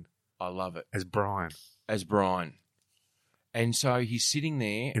again I love it. as Brian As Brian. And so he's sitting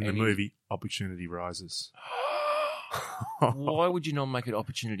there. in the and movie Opportunity Rises. Why would you not make it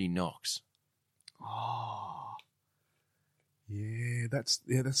Opportunity Knocks? Oh, yeah,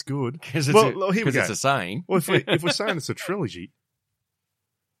 that's good. Because Well, here we go. it's a saying. Well, if we're saying it's a trilogy,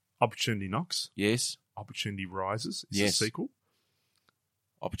 Opportunity Knocks, Yes. Opportunity Rises is Yes. a sequel.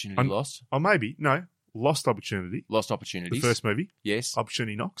 Opportunity Lost. Or maybe, no, Lost Opportunity, Lost the Opportunities. first movie, Yes.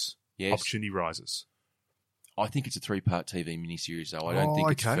 Opportunity Knocks, Yes. Opportunity Rises. I think it's a 3-part TV miniseries, though. I don't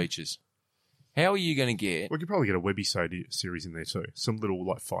think it's okay. features. How are you going to get, We could probably get a webisode series in there too. Some little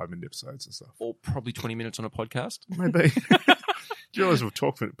 5-minute episodes and stuff. or probably 20 minutes on a podcast? Maybe. Do you realise we've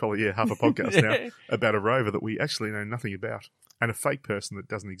talked for probably half a podcast Yeah. now about a rover that we actually know nothing about and a fake person that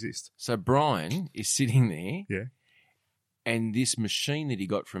doesn't exist. So Brian is sitting there. Yeah. And this machine that he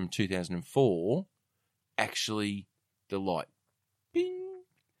got from 2004, actually, the light, bing.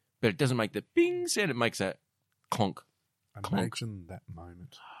 But it doesn't make the bing sound. It makes that clonk. Clonk. Imagine that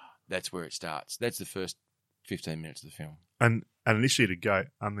moment. That's where it starts. That's the first 15 minutes of the film. And initially it'd go,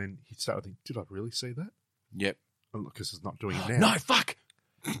 and then he'd start to think, did I really see that? Yep. Because it's not doing it now. No, fuck.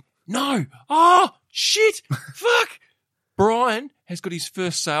 No. Oh, shit. Fuck. Brian has got his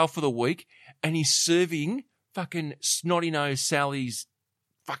first sale for the week and he's serving fucking snotty-nosed Sally's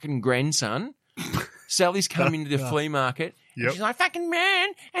fucking grandson. Sally's come into the flea market. And Yep. she's like, fucking man,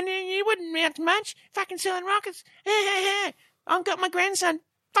 and then you wouldn't amount to much. Fucking selling rockets. I've got my grandson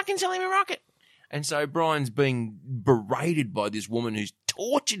fucking selling me a rocket. And so Brian's being berated by this woman who's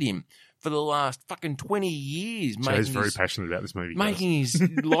tortured him for the last fucking 20 years. Joe's very passionate about this movie. guys. Making his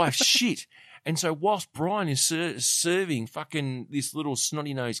life shit. And so whilst Brian is serving fucking this little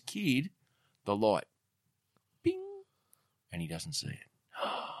snotty-nosed kid, the light, bing, and he doesn't see it.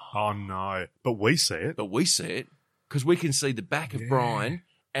 Oh, no. But we see it. But we see it because we can see the back of Yeah. Brian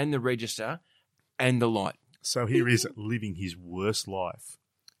and the register and the light. So here he is living his worst life,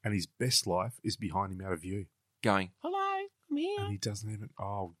 and his best life is behind him out of view. Going, hello, I'm here. And he doesn't even.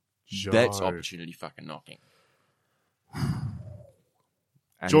 Oh, Joe. That's opportunity fucking knocking.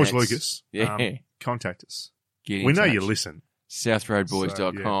 And George that's- Lucas, Yeah. contact us. Get in We know touch. you listen.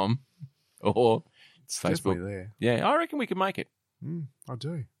 SouthRoadBoys.com or It's Facebook. definitely there. Yeah, I reckon we can make it. I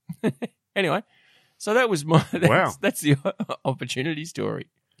do. Anyway, so that was my. Wow. That's the opportunity story.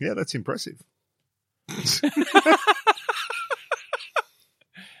 Yeah, that's impressive.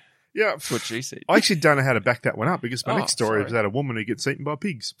 Yeah, That's what she said. I actually don't know how to back that one up because my Oh, next story sorry. was about a woman who gets eaten by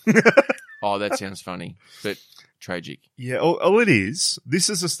pigs. Oh, that sounds funny, but tragic. Yeah, all it is. This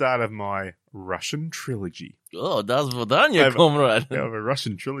is the start of my Russian trilogy. Oh, das Vidanya, Over- comrade. Yeah, I have a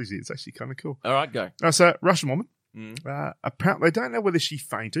Russian trilogy. It's actually kind of cool. All right, go. So, Russian woman. Mm. Apparently, they don't know whether she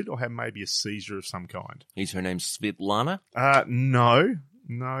fainted or had maybe a seizure of some kind. Is her name Svetlana? No.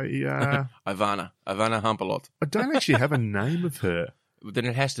 Yeah. Ivana Humpalot. I don't actually have a name of her. Then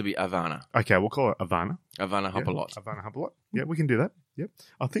it has to be Ivana. Okay, we'll call her Ivana. Ivana Humpalot. Yeah, Ivana Humpalot. Yeah, we can do that. Yep.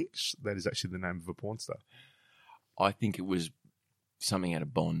 I think that is actually the name of a porn star. I think it was something out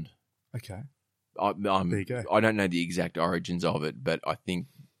of Bond. Okay. There you go. I don't know the exact origins of it, but I think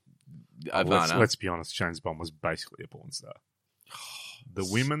Ivana. Let's be honest. James Bond was basically a porn star. The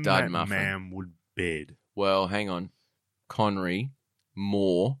women Stud that muffin. man would bed. Well, hang on. Connery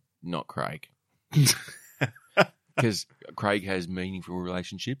more not Craig. Because Craig has meaningful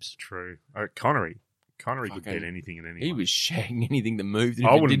relationships. True. Connery could Fucking- get anything and anyone. He was shagging anything that moved. And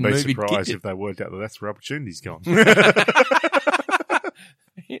I if it wouldn't didn't be move, he'd surprised kick if they worked out that that's where opportunity's gone. it.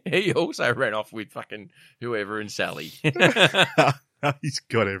 He also ran off with fucking whoever and Sally. He's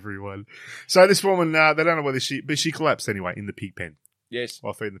got everyone. So this woman, they don't know whether but she collapsed anyway in the pig pen Yes.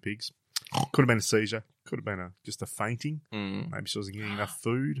 while feeding the pigs. Could have been a seizure. Could have been just a fainting. Mm. Maybe she wasn't getting enough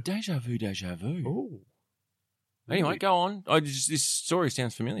food. Deja vu, deja vu. Oh. Anyway, go on. This story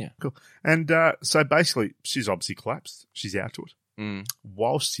sounds familiar. Cool. And so basically, she's obviously collapsed. She's out to it. Mm.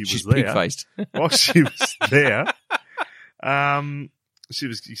 Whilst she was She's there, pig-faced. whilst she was there, she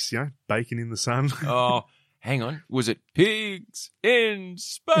was, baking in the sun. Oh, hang on. Was it pigs in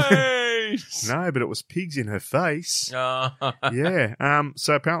space? No, but it was pigs in her face. Oh. Yeah.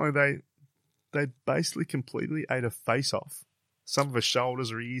 So apparently they basically completely ate her face off. Some of her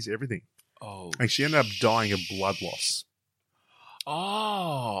shoulders, her ears, everything. Oh, And she ended up dying of blood loss.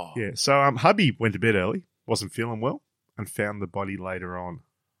 Oh. Yeah. So hubby went to bed early, wasn't feeling well, and found the body later on.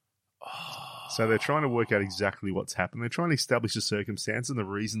 Oh. So they're trying to work out exactly what's happened. They're trying to establish the circumstances and the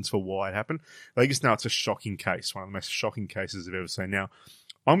reasons for why it happened. They just know it's a shocking case, one of the most shocking cases I've ever seen. Now,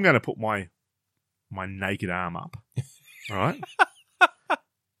 I'm going to put my naked arm up, all right,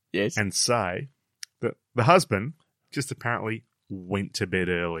 Yes. and say that the husband just apparently went to bed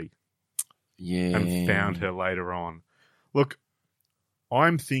early Yeah. and found her later on. Look,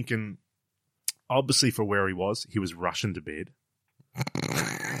 I'm thinking, obviously for where he was rushing to bed.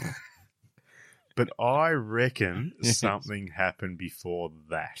 But I reckon something happened before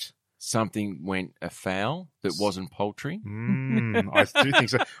that. Something went afoul that wasn't poultry. I do think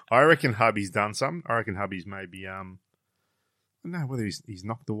so. I reckon hubby's done something. I reckon hubby's maybe, I don't know whether he's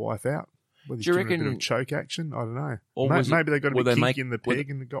knocked the wife out. Whether he's Do you given her a bit reckon- of choke action. I don't know. Or was it- Maybe they got a were bit they kinky in the were peg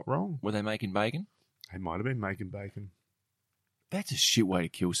and it got wrong. Were they making bacon? They might have been making bacon. That's a shit way to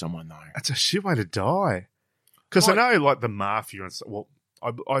kill someone, though. That's a shit way to die. Because I Like- know, like, the mafia and stuff. Well,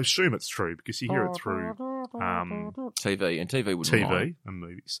 I assume it's true because you hear it through TV, and TV wouldn't lie. TV and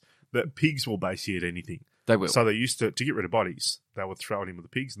movies. That pigs will basically eat anything. They will. So they used to get rid of bodies, they would throw it in with the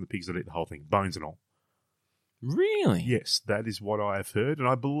pigs and the pigs would eat the whole thing, bones and all. Really? Yes, that is what I have heard, and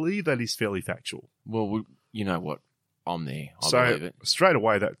I believe that is fairly factual. Well, you know what? I'm there. I believe So it. straight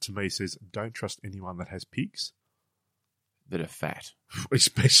away, that to me says, don't trust anyone that has pigs, That are fat.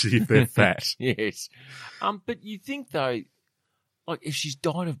 especially if they're fat. Yes. But you think, though, like, if she's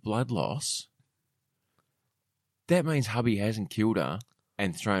died of blood loss, that means hubby hasn't killed her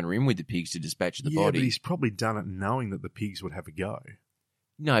and thrown her in with the pigs to dispatch the Yeah, body. but he's probably done it knowing that the pigs would have a go.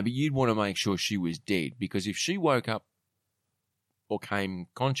 No, but you'd want to make sure she was dead, because if she woke up or came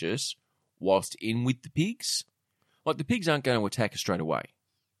conscious whilst in with the pigs, like, the pigs aren't going to attack her straight away.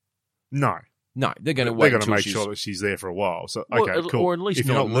 No. No, they're going to They're wait going to until make she's... sure that she's there for a while. So, Well, okay, cool. Or at least if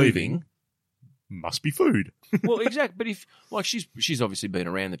you're not not moving. must be food. Well, exactly. But if, like, she's obviously been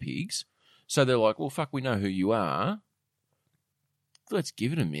around the pigs, so they're like, well, fuck, we know who you are. Let's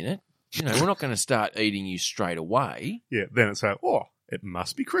give it a minute. You know, we're not going to start eating you straight away. Yeah, then it's like, oh, it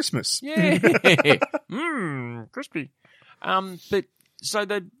must be Christmas. Yeah. Crispy. But so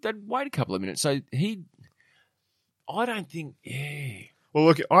they'd wait a couple of minutes. So I don't think, Well,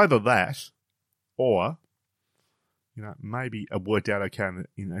 look, either that or, maybe it worked out okay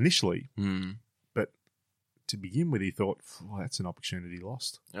initially, but to begin with, he thought, that's an opportunity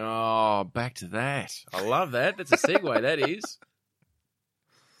lost. Oh, back to that. I love that. That's a segue, that is.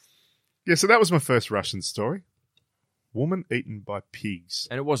 Yeah, so that was my first Russian story. Woman eaten by pigs.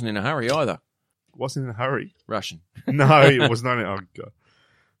 And it wasn't in a hurry either. Wasn't in a hurry. Russian. No, it was not. Oh, God.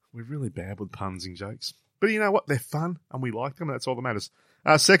 We're really bad with puns and jokes. But you know what? They're fun, and we like them, and that's all that matters.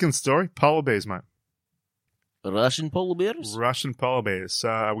 Second story, polar bears, mate. Russian polar bears? Russian polar bears.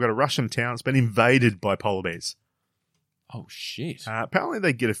 We've got a Russian town that's been invaded by polar bears. Oh, shit. Apparently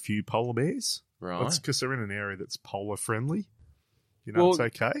they get a few polar bears. Right. That's because they're in an area that's polar friendly. It's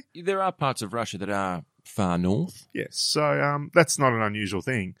okay. There are parts of Russia that are far north. Yes, so that's not an unusual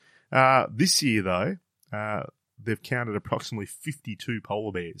thing. This year, though, they've counted approximately 52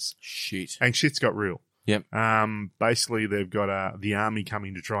 polar bears. Shit. And shit's got real. Yep. Basically, they've got the army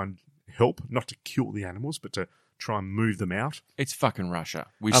coming to try and help, not to kill the animals, but to try and move them out. It's fucking Russia.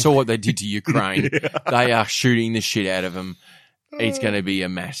 We saw what they did to Ukraine. Yeah. They are shooting the shit out of them. It's going to be a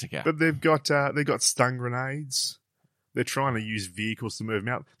massacre. But they've got stun grenades. They're trying to use vehicles to move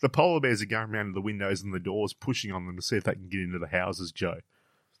them out. The polar bears are going around to the windows and the doors, pushing on them to see if they can get into the houses, Joe.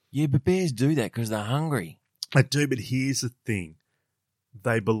 Yeah, but bears do that because they're hungry. They do, but here's the thing.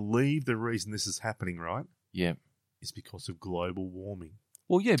 They believe the reason this is happening, right, Yeah. is because of global warming.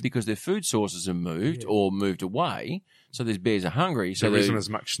 Well, yeah, because their food sources are moved or moved away, so these bears are hungry. So there isn't as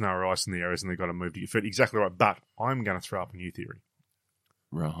much snow or ice in the areas, and they've got to move to get food. Exactly right. But I'm going to throw up a new theory.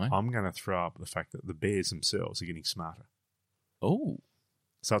 Right. I'm going to throw up the fact that the bears themselves are getting smarter. Oh.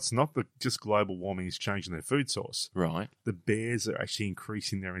 So it's not that just global warming is changing their food source. Right. The bears are actually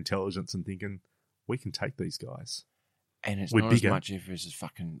increasing their intelligence and thinking, we can take these guys. And it's We're not bigger. as much if it's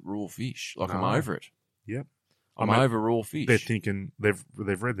fucking raw fish. Like, I'm No. over it. Yep. I'm over raw fish. They're thinking, they've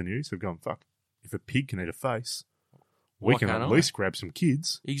read the news, they've gone, fuck, if a pig can eat a face, we Why can can't at I? least grab some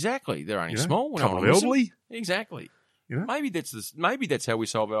kids. Exactly. They're only You know, small. We don't couple want of to lose them. elderly. Exactly. You know? Maybe that's how we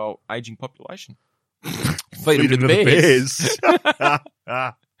solve our aging population. Feed them to them the to bears.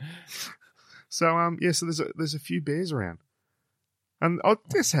 bears. So there's a few bears around, and I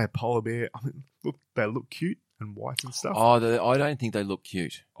just had polar bear. I mean, look, they look cute and white and stuff. Oh, I don't think they look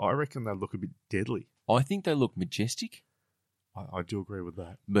cute. I reckon they look a bit deadly. I think they look majestic, I do agree with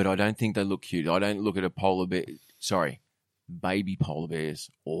that. but I don't think they look cute. I don't look at a polar bear. Sorry, baby polar bears.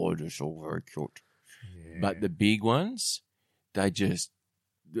 Oh, they're so very cute. Yeah. But the big ones, they just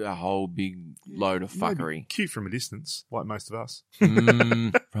a whole big load of Maybe fuckery. cute from a distance, like most of us.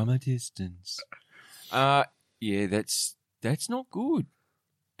 From a distance. Yeah, that's not good.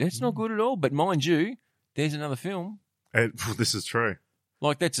 That's not good at all. But mind you, there's another film. And, this is true.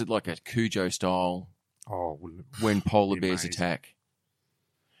 Like that's like a Cujo style Oh, wouldn't it when polar be bears amazing? attack.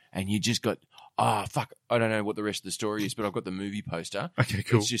 And you just got, fuck, I don't know what the rest of the story is, but I've got the movie poster. Okay,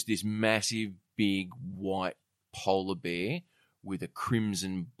 cool. It's just this massive, big, white polar bear with a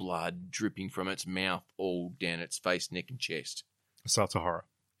crimson blood dripping from its mouth all down its face, neck, and chest. So it's a horror.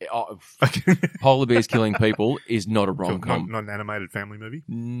 Oh, Okay. polar bears killing people is not a Cool. rom-com. Not an animated family movie.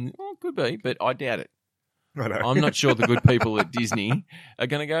 Well, could be, but I doubt it. Righto. I'm not sure the good people at Disney are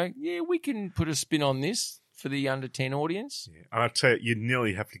going to go, yeah, we can put a spin on this for the under 10 audience, Yeah. And I tell you, you'd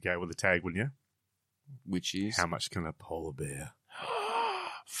nearly have to go with the tag, wouldn't you? which is How much can a polar bear?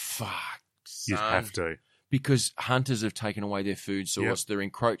 fuck, You'd son. have to. Because hunters have taken away their food source. They're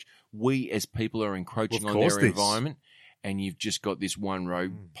encroached. We as people are encroaching Well, on of their course this. environment, and you've just got this one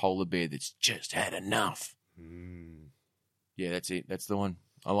rogue polar bear that's just had enough. Yeah, that's it. That's the one.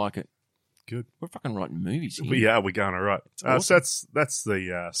 I like it. Good. We're fucking writing movies here. Yeah, we're going all right. awesome. So that's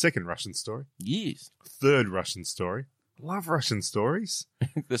the second Russian story. Years. Third Russian story. Love Russian stories.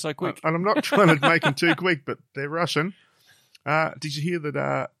 They're so quick. And I'm not trying to make them too quick, but they're Russian. Did you hear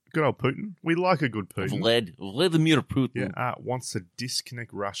that good old Putin? We like a good Putin. Vladimir Putin. Yeah, wants to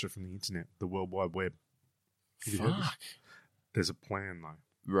disconnect Russia from the internet, the World Wide Web. Have you heard this? Fuck. There's a plan,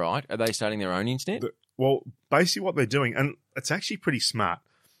 though. Right. Are they starting their own internet? Well, basically what they're doing, and it's actually pretty smart.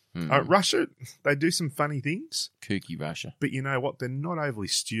 Russia, they do some funny things, Kooky Russia. but you know what? They're not overly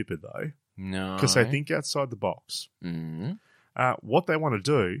stupid, though, No. because they think outside the box. Mm-hmm. What they want to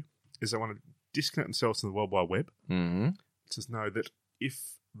do is they want to disconnect themselves from the World Wide Web. Mm-hmm. To know that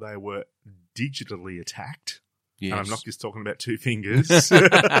if they were digitally attacked, Yes. and I'm not just talking about two fingers,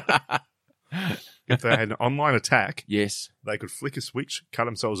 if they had an online attack, Yes. they could flick a switch, cut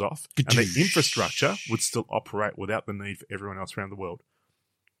themselves off, and their infrastructure would still operate without the need for everyone else around the world.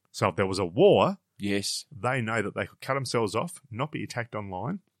 So if there was a war, Yes. they know that they could cut themselves off, not be attacked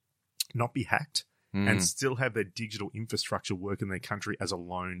online, not be hacked, and still have their digital infrastructure work in their country as a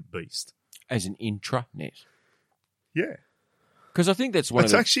lone beast. As an intranet. Yeah. Because I think that's one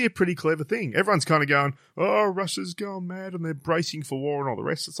It's of the... actually a pretty clever thing. Everyone's kind of going, oh, Russia's going mad and they're bracing for war and all the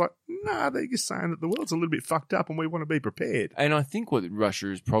rest. It's like, nah, they're just saying that the world's a little bit fucked up and we want to be prepared. And I think what Russia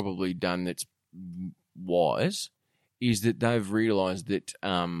has probably done that's wise is that they've realised that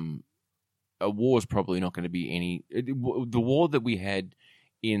a war is probably not going to be any... The war that we had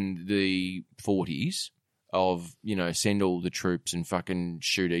in the 40s of, send all the troops and fucking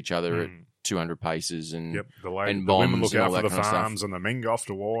shoot each other at 200 paces and... Yep, the and women bombs look and out all for that the kind of stuff. farms and the men go off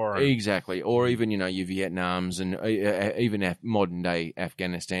to war. And, Exactly. Or even, your Vietnams and even modern day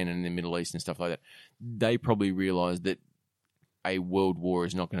Afghanistan and the Middle East and stuff like that. They probably realised that a world war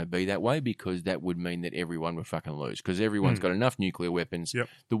is not going to be that way because that would mean that everyone would fucking lose because everyone's got enough nuclear weapons. Yep.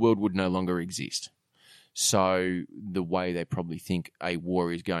 The world would no longer exist. So the way they probably think a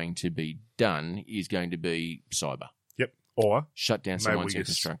war is going to be done is going to be cyber. Yep. Or Shut down maybe someone's we just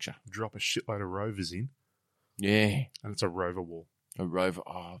infrastructure. drop a shitload of rovers in Yeah. and it's a rover war. A rover.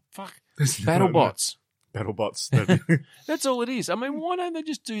 Oh, fuck. There's Battle no- bots. Battle bots. That's all it is. I mean, why don't they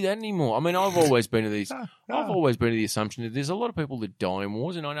just do that anymore? I mean, I've always been to these. I've always been to the assumption that there's a lot of people that die in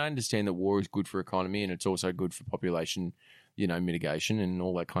wars, and I understand that war is good for economy and it's also good for population, mitigation and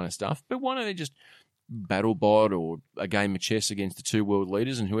all that kind of stuff. But why don't they just battle bot or a game of chess against the two world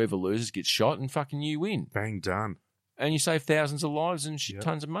leaders, and whoever loses gets shot, and fucking you win? Bang, done. and you save thousands of lives and Yep.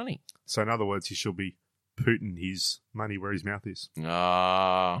 tons of money. So in other words, he should be putting his money where his mouth is.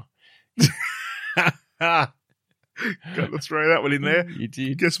 Ah, Got to throw that one in there. you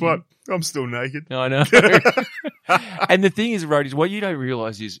did. Guess what? I'm still naked. I know. And the thing is, Roadies, what you don't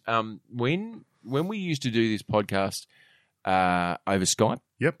realise is when we used to do this podcast over Skype,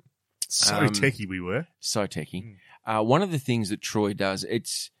 Yep. So techie we were. so techie, one of the things that Troy does,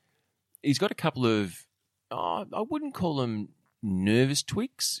 he's got a couple of, I wouldn't call them nervous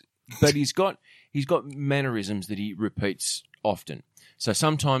tweaks, but he's got mannerisms that he repeats often. So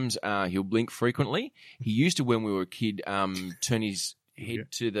sometimes he'll blink frequently. He used to, when we were a kid, turn his head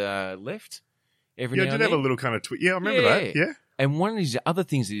to the left every Yeah, I now did and have then. a little kind of tweet. Yeah, I remember that. Yeah. And one of his other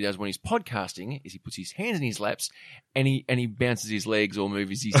things that he does when he's podcasting is he puts his hands in his laps and he bounces his legs or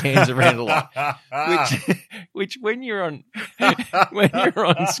moves his hands around a lot. Which when you're on Skype,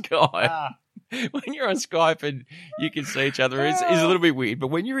 and you can see each other, is a little bit weird. But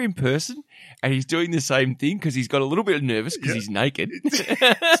when you're in person and he's doing the same thing because he's got a little bit nervous because he's naked,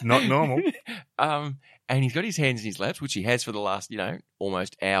 It's not normal. and he's got his hands in his laps, which he has for the last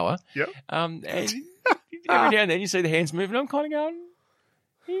almost hour. Yep. And every now and then you see the hands moving. I'm kind of going,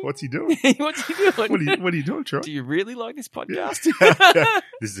 What's he doing? what's he doing? What are you doing, Troy? Do you really like this podcast?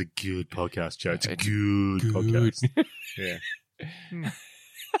 This is a good podcast, Joe. It's a good podcast. Yeah.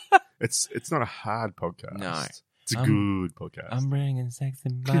 It's not a hard podcast. No. It's a good podcast. I'm bringing sex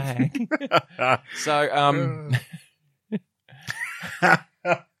back. So,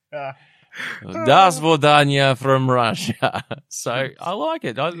 Das Vodanya from Russia. So I like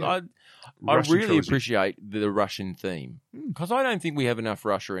it. I Russian really trilogy. appreciate the Russian theme because I don't think we have enough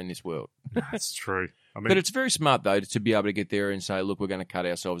Russia in this world. That's true. I mean, But it's very smart, though, to be able to get there and say, look, we're going to cut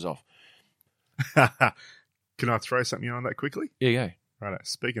ourselves off. can I throw something on that quickly? There you go. Right.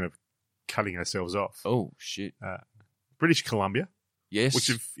 Speaking of cutting ourselves off, Oh, shit. British Columbia, Yes. which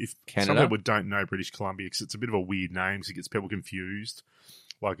if some Canada. people don't know British Columbia, because it's a bit of a weird name, so it gets people confused.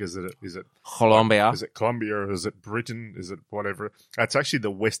 Like, is it Colombia. Is it Colombia or is it Britain? Is it whatever? It's actually the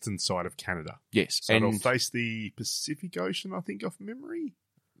western side of Canada. Yes. So it'll And face the Pacific Ocean, I think, off memory.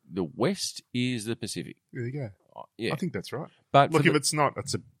 the west is the Pacific. There you go. Yeah. I think that's right. But Look, for if the- it's not,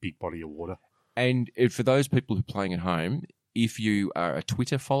 it's a big body of water. And for those people who are playing at home, if you are a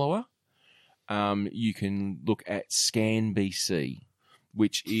Twitter follower, you can look at ScanBC,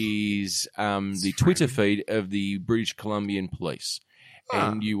 which is the Twitter feed of the British Columbian Police.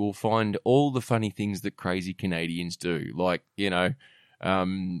 And you will find all the funny things that crazy Canadians do. Like,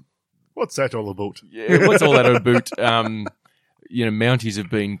 What's that all about? what's all that about? Mounties have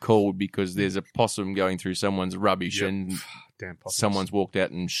been called because there's a possum going through someone's rubbish Yep. and Damn possums. someone's walked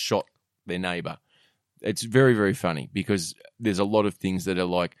out and shot their neighbour. It's very, very funny because there's a lot of things that are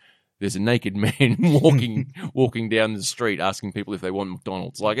like, there's a naked man walking down the street asking people if they want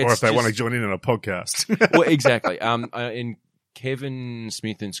McDonald's. Like, or if they want to just- join in on a podcast. well, exactly. And Kevin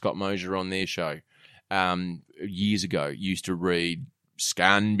Smith and Scott Mosier on their show years ago used to read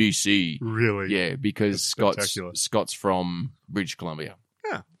Scan BC. Really? Yeah, because That's Scott's spectacular. from British Columbia.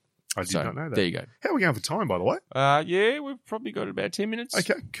 I did So, not know that. There you go. How are we going for time, by the way? Yeah, we've probably got about 10 minutes.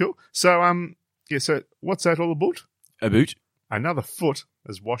 Okay, cool. So, so what's that all about? About. Another foot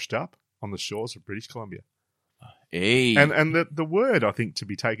has washed up on the shores of British Columbia. Hey. And the word, I think, to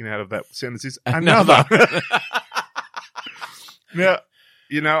be taken out of that sentence is another.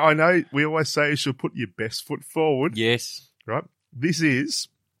 Now, I know we always say you should put your best foot forward, Yes. right? This is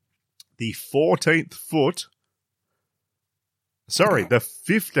the 14th foot. Sorry, the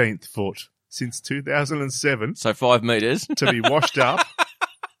 15th foot since 2007 So 5 metres. to be washed up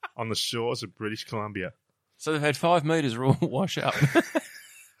on the shores of British Columbia. So they've had 5 metres wash up.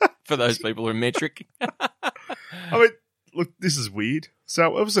 For those people who are metric. I mean, look, this is weird.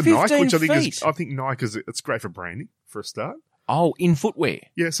 So it was a 15 Nike, which feet. I think Nike it's great for branding for a start. Oh, in footwear.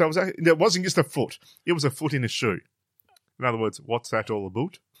 Yeah, so it wasn't just a foot; it was a foot in a shoe. In other words, what's that all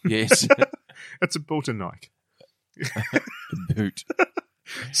about? Yes. It's about a Nike. The boot.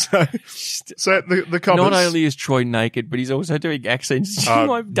 So the coppers, Not only is Troy naked, but he's also doing accents.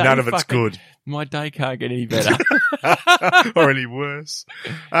 My day none of it's fucking- good My day can't get any better. or any worse.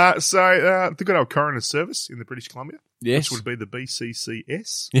 The good old coroner service in the British Columbia, Yes. which would be the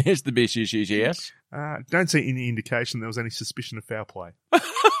BCCS. Yes, the best issues, yes. Don't see any indication there was any suspicion of foul play.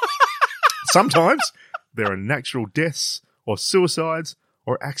 Sometimes there are natural deaths or suicides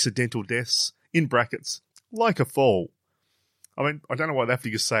or accidental deaths, in brackets, like a fall. I mean, I don't know why they have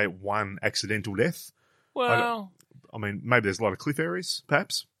to just say one accidental death. Well, I mean, maybe there's a lot of cliff areas,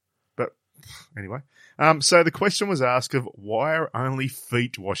 perhaps. But anyway. So the question was asked of why are only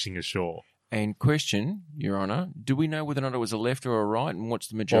feet washing ashore? And question, Your Honour, do we know whether or not it was a left or a right, and what's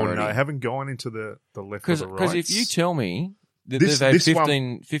the Oh, majority? no, I haven't gone into the left or the right. Because if you tell me that This- they've this had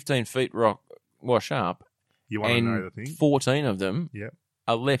one- 15 feet rock wash up, you want to know the and thing? 14 of them Yep.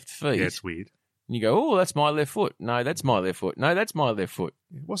 are left feet, Yeah, it's weird. and you go, oh, that's my left foot. No, that's my left foot. No, that's my left foot.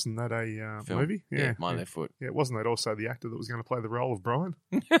 Wasn't that a Film. movie? Yeah, my left foot. Yeah, wasn't that also the actor that was going to play the role of Brian?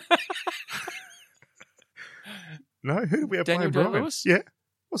 No, who did we have Daniel playing Brian? Day-Lewis? Yeah,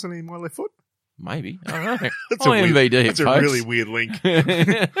 wasn't he my left foot? Maybe. I don't know. That's a IMVD That's a folks. really weird link.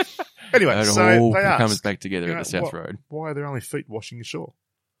 It Anyway, so all they comes asked, back together you at know, the South what- Road. why are there only feet washing ashore?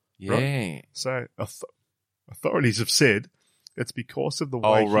 Yeah. So authorities have said it's because of the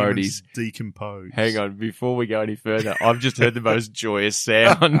way Oh, humans roadies. decompose. Hang on, before we go any further, I've just heard the most joyous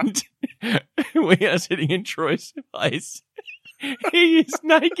sound. We are sitting in Troy's place. He is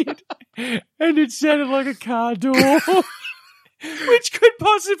naked, and it sounded like a car door, which could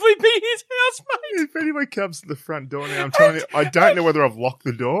possibly be his housemate. If anyone comes to the front door now, I'm telling you, I don't know whether I've locked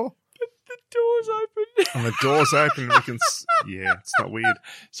the door The door's open. and the door's open. And we can, yeah, it's not weird.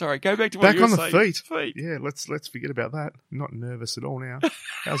 Sorry, go back to what Back you were on the saying. feet. Yeah, let's forget about that. I'm not nervous at all now.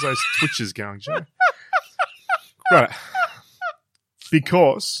 How's those twitches going, Joe? Right,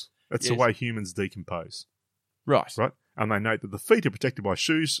 because it's the Yes. way humans decompose, Right. right? And they note that the feet are protected by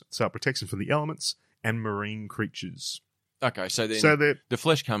shoes, so it protects them from the elements and marine creatures. Okay, so then So they're the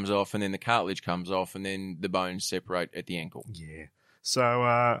flesh comes off, and then the cartilage comes off, and then the bones separate at the ankle. yeah.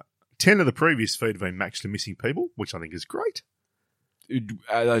 So 10 of the previous feet have been matched to missing people, which I think is great.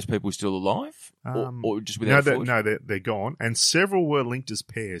 Are those people still alive, or just without a foot? They're gone, and several were linked as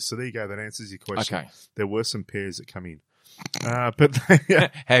pairs. So there you go. That answers your question. Okay. There were some pairs that come in, but they,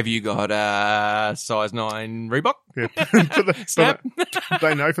 Have you got a size 9 Reebok? yeah, but Snap.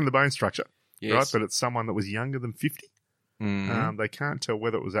 they know from the bone structure, right, Yes. that it's someone that was younger than 50. Mhm. They can't tell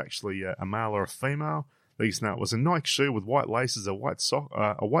whether it was actually a male or a female. They just know it was a Nike shoe with white laces, a white sock,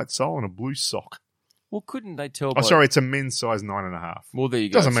 a white sole, and a blue sock. Well, couldn't they tell? Oh, sorry, it's a men's size 9.5. Well, there you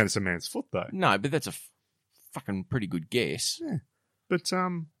go. Doesn't mean it's a man's foot though. No, but that's a fucking pretty good guess. But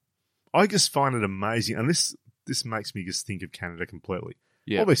I just find it amazing, and this makes me just think of Canada completely.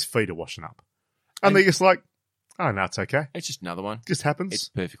 Yeah, All these feet are washing up, and And- they're just like, oh no, it's okay. it's just another one. It just happens. It's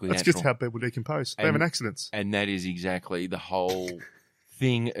perfectly That's natural. just how people decompose. They have And- an accidents. And that is exactly the whole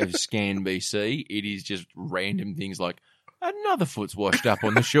thing of Scan BC. It is just random things like another foot's washed up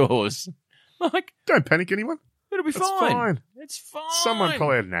on the shores. Like, Don't panic, anyone. it'll be It's fine. fine. It's fine. Someone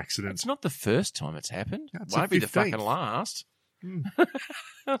probably had an accident. It's not the first time it's happened. That's Won't the be the 15th. fucking last. Mm.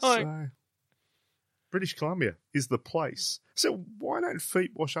 Like, So, British Columbia is the place. So why don't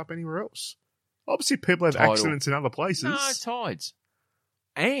feet wash up anywhere else? Obviously, people have Tidal. accidents in other places. no, tides.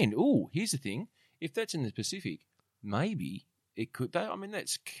 And, here's the thing. If that's in the Pacific, maybe it could... I mean,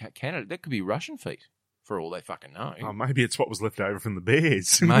 that's Canada. That could be Russian feet, for all they fucking know. Oh, maybe it's what was left over from the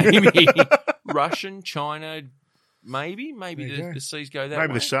bears. Maybe. Russian, China, maybe. Maybe There you go. the seas go that Maybe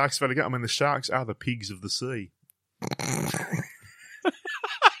way. the sharks better go. I mean, the sharks are the pigs of the sea.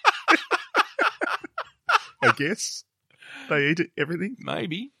 I guess they eat everything.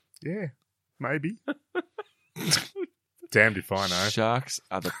 Maybe. Yeah, maybe. Damned if I know. Sharks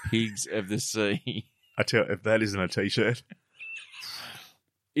are the pigs of the sea. I tell you, if that isn't a t-shirt,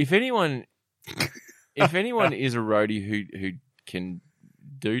 If anyone is a roadie who can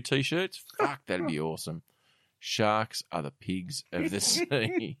do t-shirts, fuck, that'd be awesome. Sharks are the pigs of the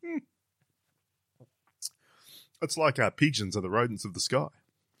sea. it's like pigeons are the rodents of the sky.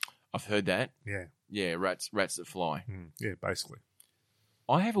 I've heard that. Yeah, Yeah, rats that fly. yeah, basically,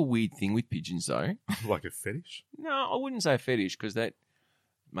 I have a weird thing with pigeons, though. like a fetish No, I wouldn't say a fetish because that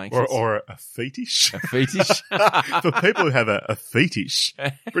makes or a fetish. a fetish. For people who have a fetish,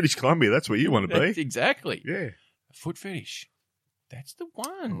 British Columbia, that's where you want to That's be. exactly. Yeah. A foot fetish. That's the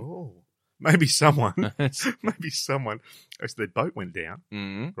one. Oh, maybe someone, That's- as their boat went down,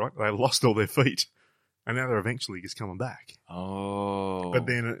 Mhm. right? They lost all their feet, and now they're eventually just coming back. Oh. But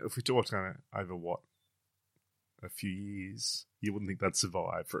then, if we talk over what a few years, you wouldn't think they'd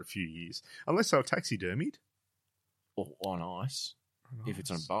survive for a few years unless they were taxidermied. Or on ice, if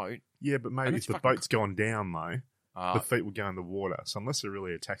it's on a boat. Yeah, but maybe that's if the fucking boat's gone down though, Uh, the feet will go in the water. So unless they're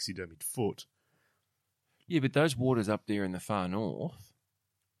really a taxidermied foot, yeah, but those waters up there in the far north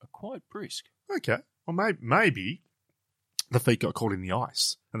are quite brisk. okay. Well, maybe the feet got caught in the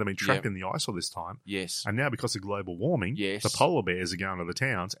ice and they've been trapped Yep. in the ice all this time. Yes, And now, because of global warming, Yes. the polar bears are going to the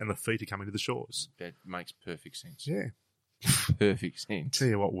towns and the feet are coming to the shores. that makes perfect sense. Yeah. Perfect sense. Tell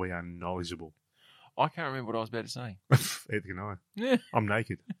you what, we are knowledgeable. I can't remember what I was about to say. Either can I. Yeah. I'm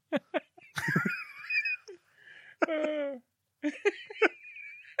naked.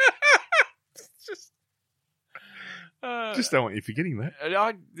 just don't want you forgetting that.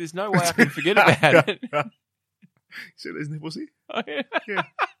 There's no way I can forget about it. See those nipples here? Yeah. Yeah.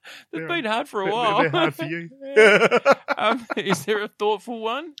 They've been hard for a while. They're hard for you. Is there a thoughtful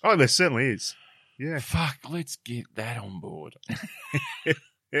one? Oh, there certainly is. Yeah. Fuck, let's get that on board.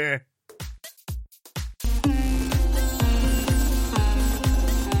 Yeah.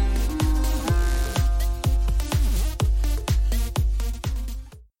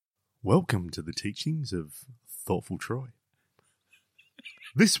 Welcome to the teachings of Thoughtful Troy.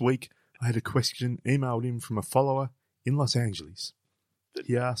 This week, I had a question emailed in from a follower in Los Angeles.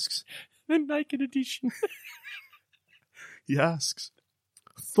 He asks, The naked edition.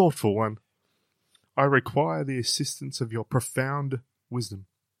 thoughtful one, I require the assistance of your profound wisdom.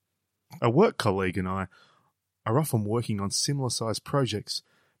 A work colleague and I are often working on similar sized projects,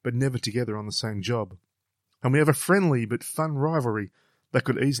 but never together on the same job. And we have a friendly but fun rivalry that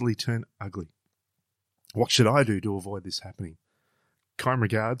could easily turn ugly. What should I do to avoid this happening? Kind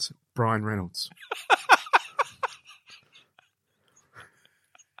regards, Brian Reynolds.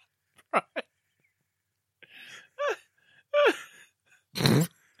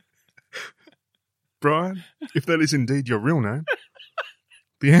 Brian, if that is indeed your real name,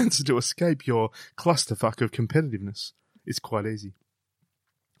 the answer to escape your clusterfuck of competitiveness is quite easy.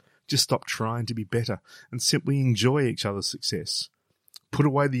 Just stop trying to be better and simply enjoy each other's success. Put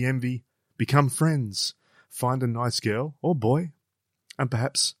away the envy, become friends, find a nice girl or boy, and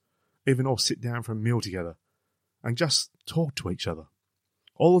perhaps even all sit down for a meal together and just talk to each other.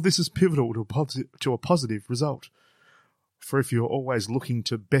 All of this is pivotal to a positive result. For if you're always looking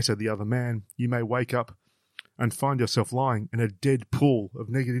to better the other man, you may wake up and find yourself lying in a dead pool of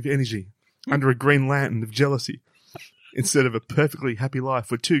negative energy under a green lantern of jealousy instead of a perfectly happy life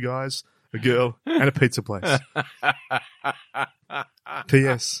with two guys, a girl, and a pizza place.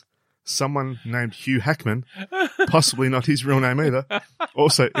 P.S. Someone named Hugh Hackman, possibly not his real name either,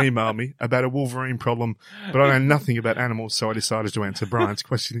 also emailed me about a Wolverine problem, but I know nothing about animals, so I decided to answer Brian's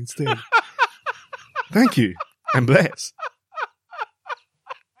question instead. Thank you, and bless.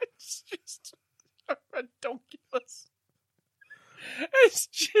 It's just so ridiculous. It's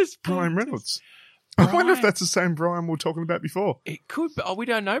just Brian Reynolds. I wonder if that's the same Brian we were talking about before. It could be. Oh, we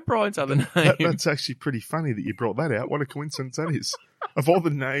don't know Brian's other name. That's actually pretty funny that you brought that out. What a coincidence that is. Of all the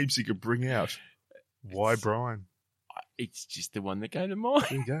names you could bring out, why Brian? It's just the one that came to mind.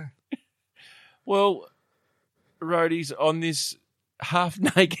 There you go. Well, roadies, on this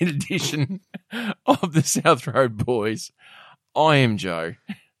half-naked edition of the South Road Boys, I am Joe.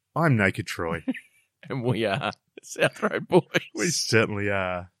 I'm Naked Troy. And we are the South Road Boys. We certainly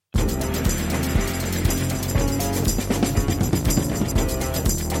are.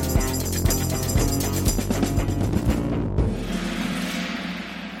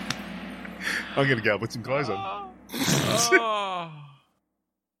 I'm going to go put some clothes on. Oh.